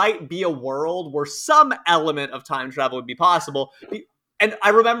there might be a world where some element of time travel would be possible. And I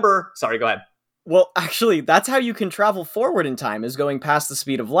remember... Sorry, go ahead. Well, actually, that's how you can travel forward in time, is going past the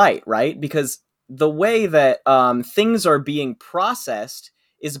speed of light, right? Because the way that things are being processed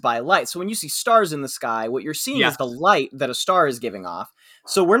is by light. So when you see stars in the sky, what you're seeing is the light that a star is giving off.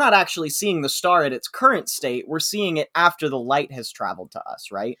 So we're not actually seeing the star at its current state. We're seeing it after the light has traveled to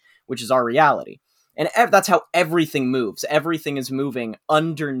us, right? Which is our reality. And that's how everything moves. Everything is moving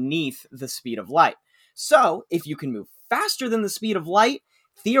underneath the speed of light. So if you can move faster than the speed of light,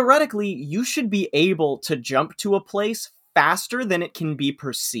 theoretically, you should be able to jump to a place faster than it can be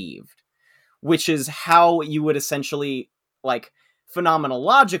perceived, which is how you would essentially, like,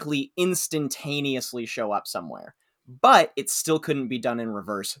 phenomenologically instantaneously show up somewhere. But it still couldn't be done in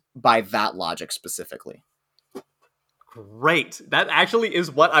reverse by that logic specifically. Great. That actually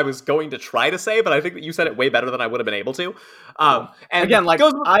is what I was going to try to say, but I think that you said it way better than I would have been able to. And again, like,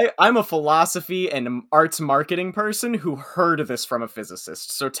 I'm a philosophy and arts marketing person who heard this from a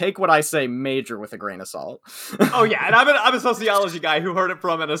physicist, so take what I say major with a grain of salt. Oh yeah, and I'm a sociology guy who heard it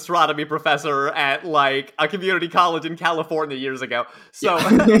from an astronomy professor at, like, a community college in California years ago. So,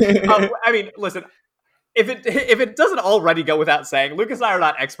 I mean, listen, if it doesn't already go without saying, Lucas and I are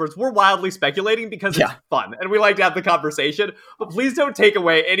not experts. We're wildly speculating because it's fun, and we like to have the conversation. But please don't take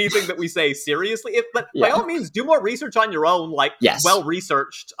away anything that we say seriously. But by all means, do more research on your own, like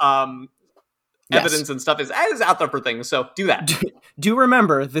well-researched evidence and stuff is out there for things. So do that. Do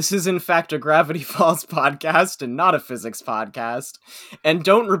remember, this is in fact a Gravity Falls podcast and not a physics podcast. And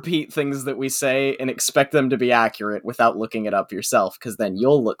don't repeat things that we say and expect them to be accurate without looking it up yourself, because then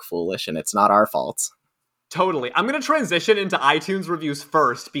you'll look foolish and it's not our fault. Totally. I'm going to transition into iTunes reviews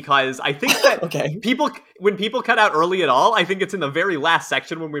first, because I think that when people cut out early at all, I think it's in the very last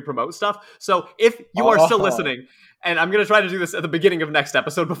section when we promote stuff. So if you are still listening, and I'm going to try to do this at the beginning of next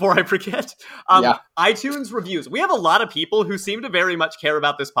episode before I forget, iTunes reviews. We have a lot of people who seem to very much care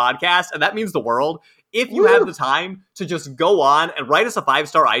about this podcast, and that means the world. If you have the time to just go on and write us a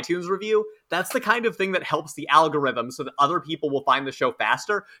 5-star iTunes review, that's the kind of thing that helps the algorithm so that other people will find the show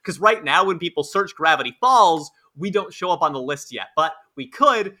faster. Because right now, when people search Gravity Falls, we don't show up on the list yet. But we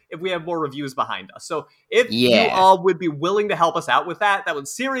could if we have more reviews behind us. So if you all would be willing to help us out with that, that would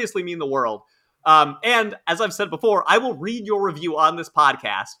seriously mean the world. And as I've said before, I will read your review on this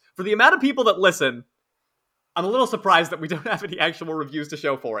podcast. For the amount of people that listen, I'm a little surprised that we don't have any actual reviews to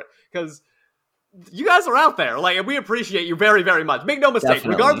show for it. Because you guys are out there, like, and we appreciate you very, very much. Make no mistake,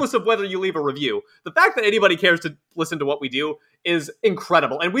 regardless of whether you leave a review, the fact that anybody cares to listen to what we do is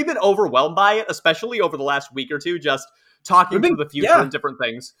incredible. And we've been overwhelmed by it, especially over the last week or two, just talking to the future and different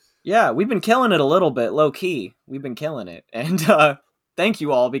things. Yeah, we've been killing it a little bit, low key. We've been killing it. And thank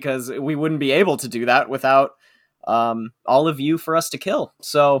you all, because we wouldn't be able to do that without all of you for us to kill.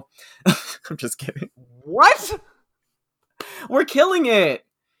 So, I'm just kidding. What? We're killing it.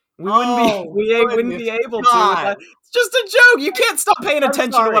 We wouldn't be able to. It's just a joke. You can't stop paying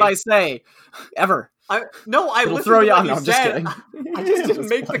attention to what I say. Ever. I listened throw to you what on. you I'm said. just kidding. I just didn't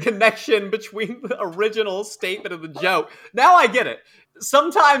make the connection between the original statement of the joke. Now I get it.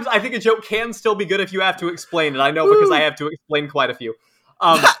 Sometimes I think a joke can still be good if you have to explain it. I know, because I have to explain quite a few.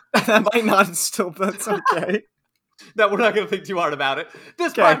 That might not still, that's okay. That we're not going to think too hard about it.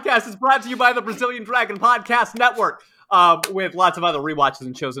 This podcast is brought to you by the Brazilian Dragon Podcast Network, with lots of other rewatches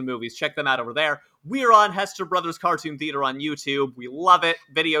and shows and movies. Check them out over there. We're on Hester Brothers Cartoon Theater on YouTube. We love it.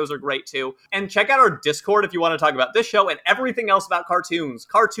 Videos are great too. And check out our Discord if you want to talk about this show and everything else about cartoons.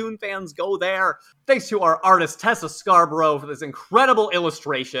 Cartoon fans, go there. Thanks to our artist Tessa Scarborough for this incredible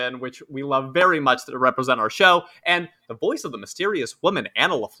illustration, which we love very much, to represent our show. And the voice of the mysterious woman,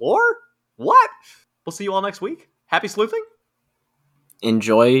 Anna LaFleur? What? We'll see you all next week. Happy sleuthing.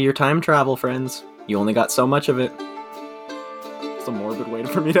 Enjoy your time travel, friends. You only got so much of it. It's a morbid way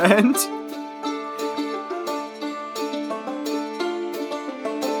for me to end.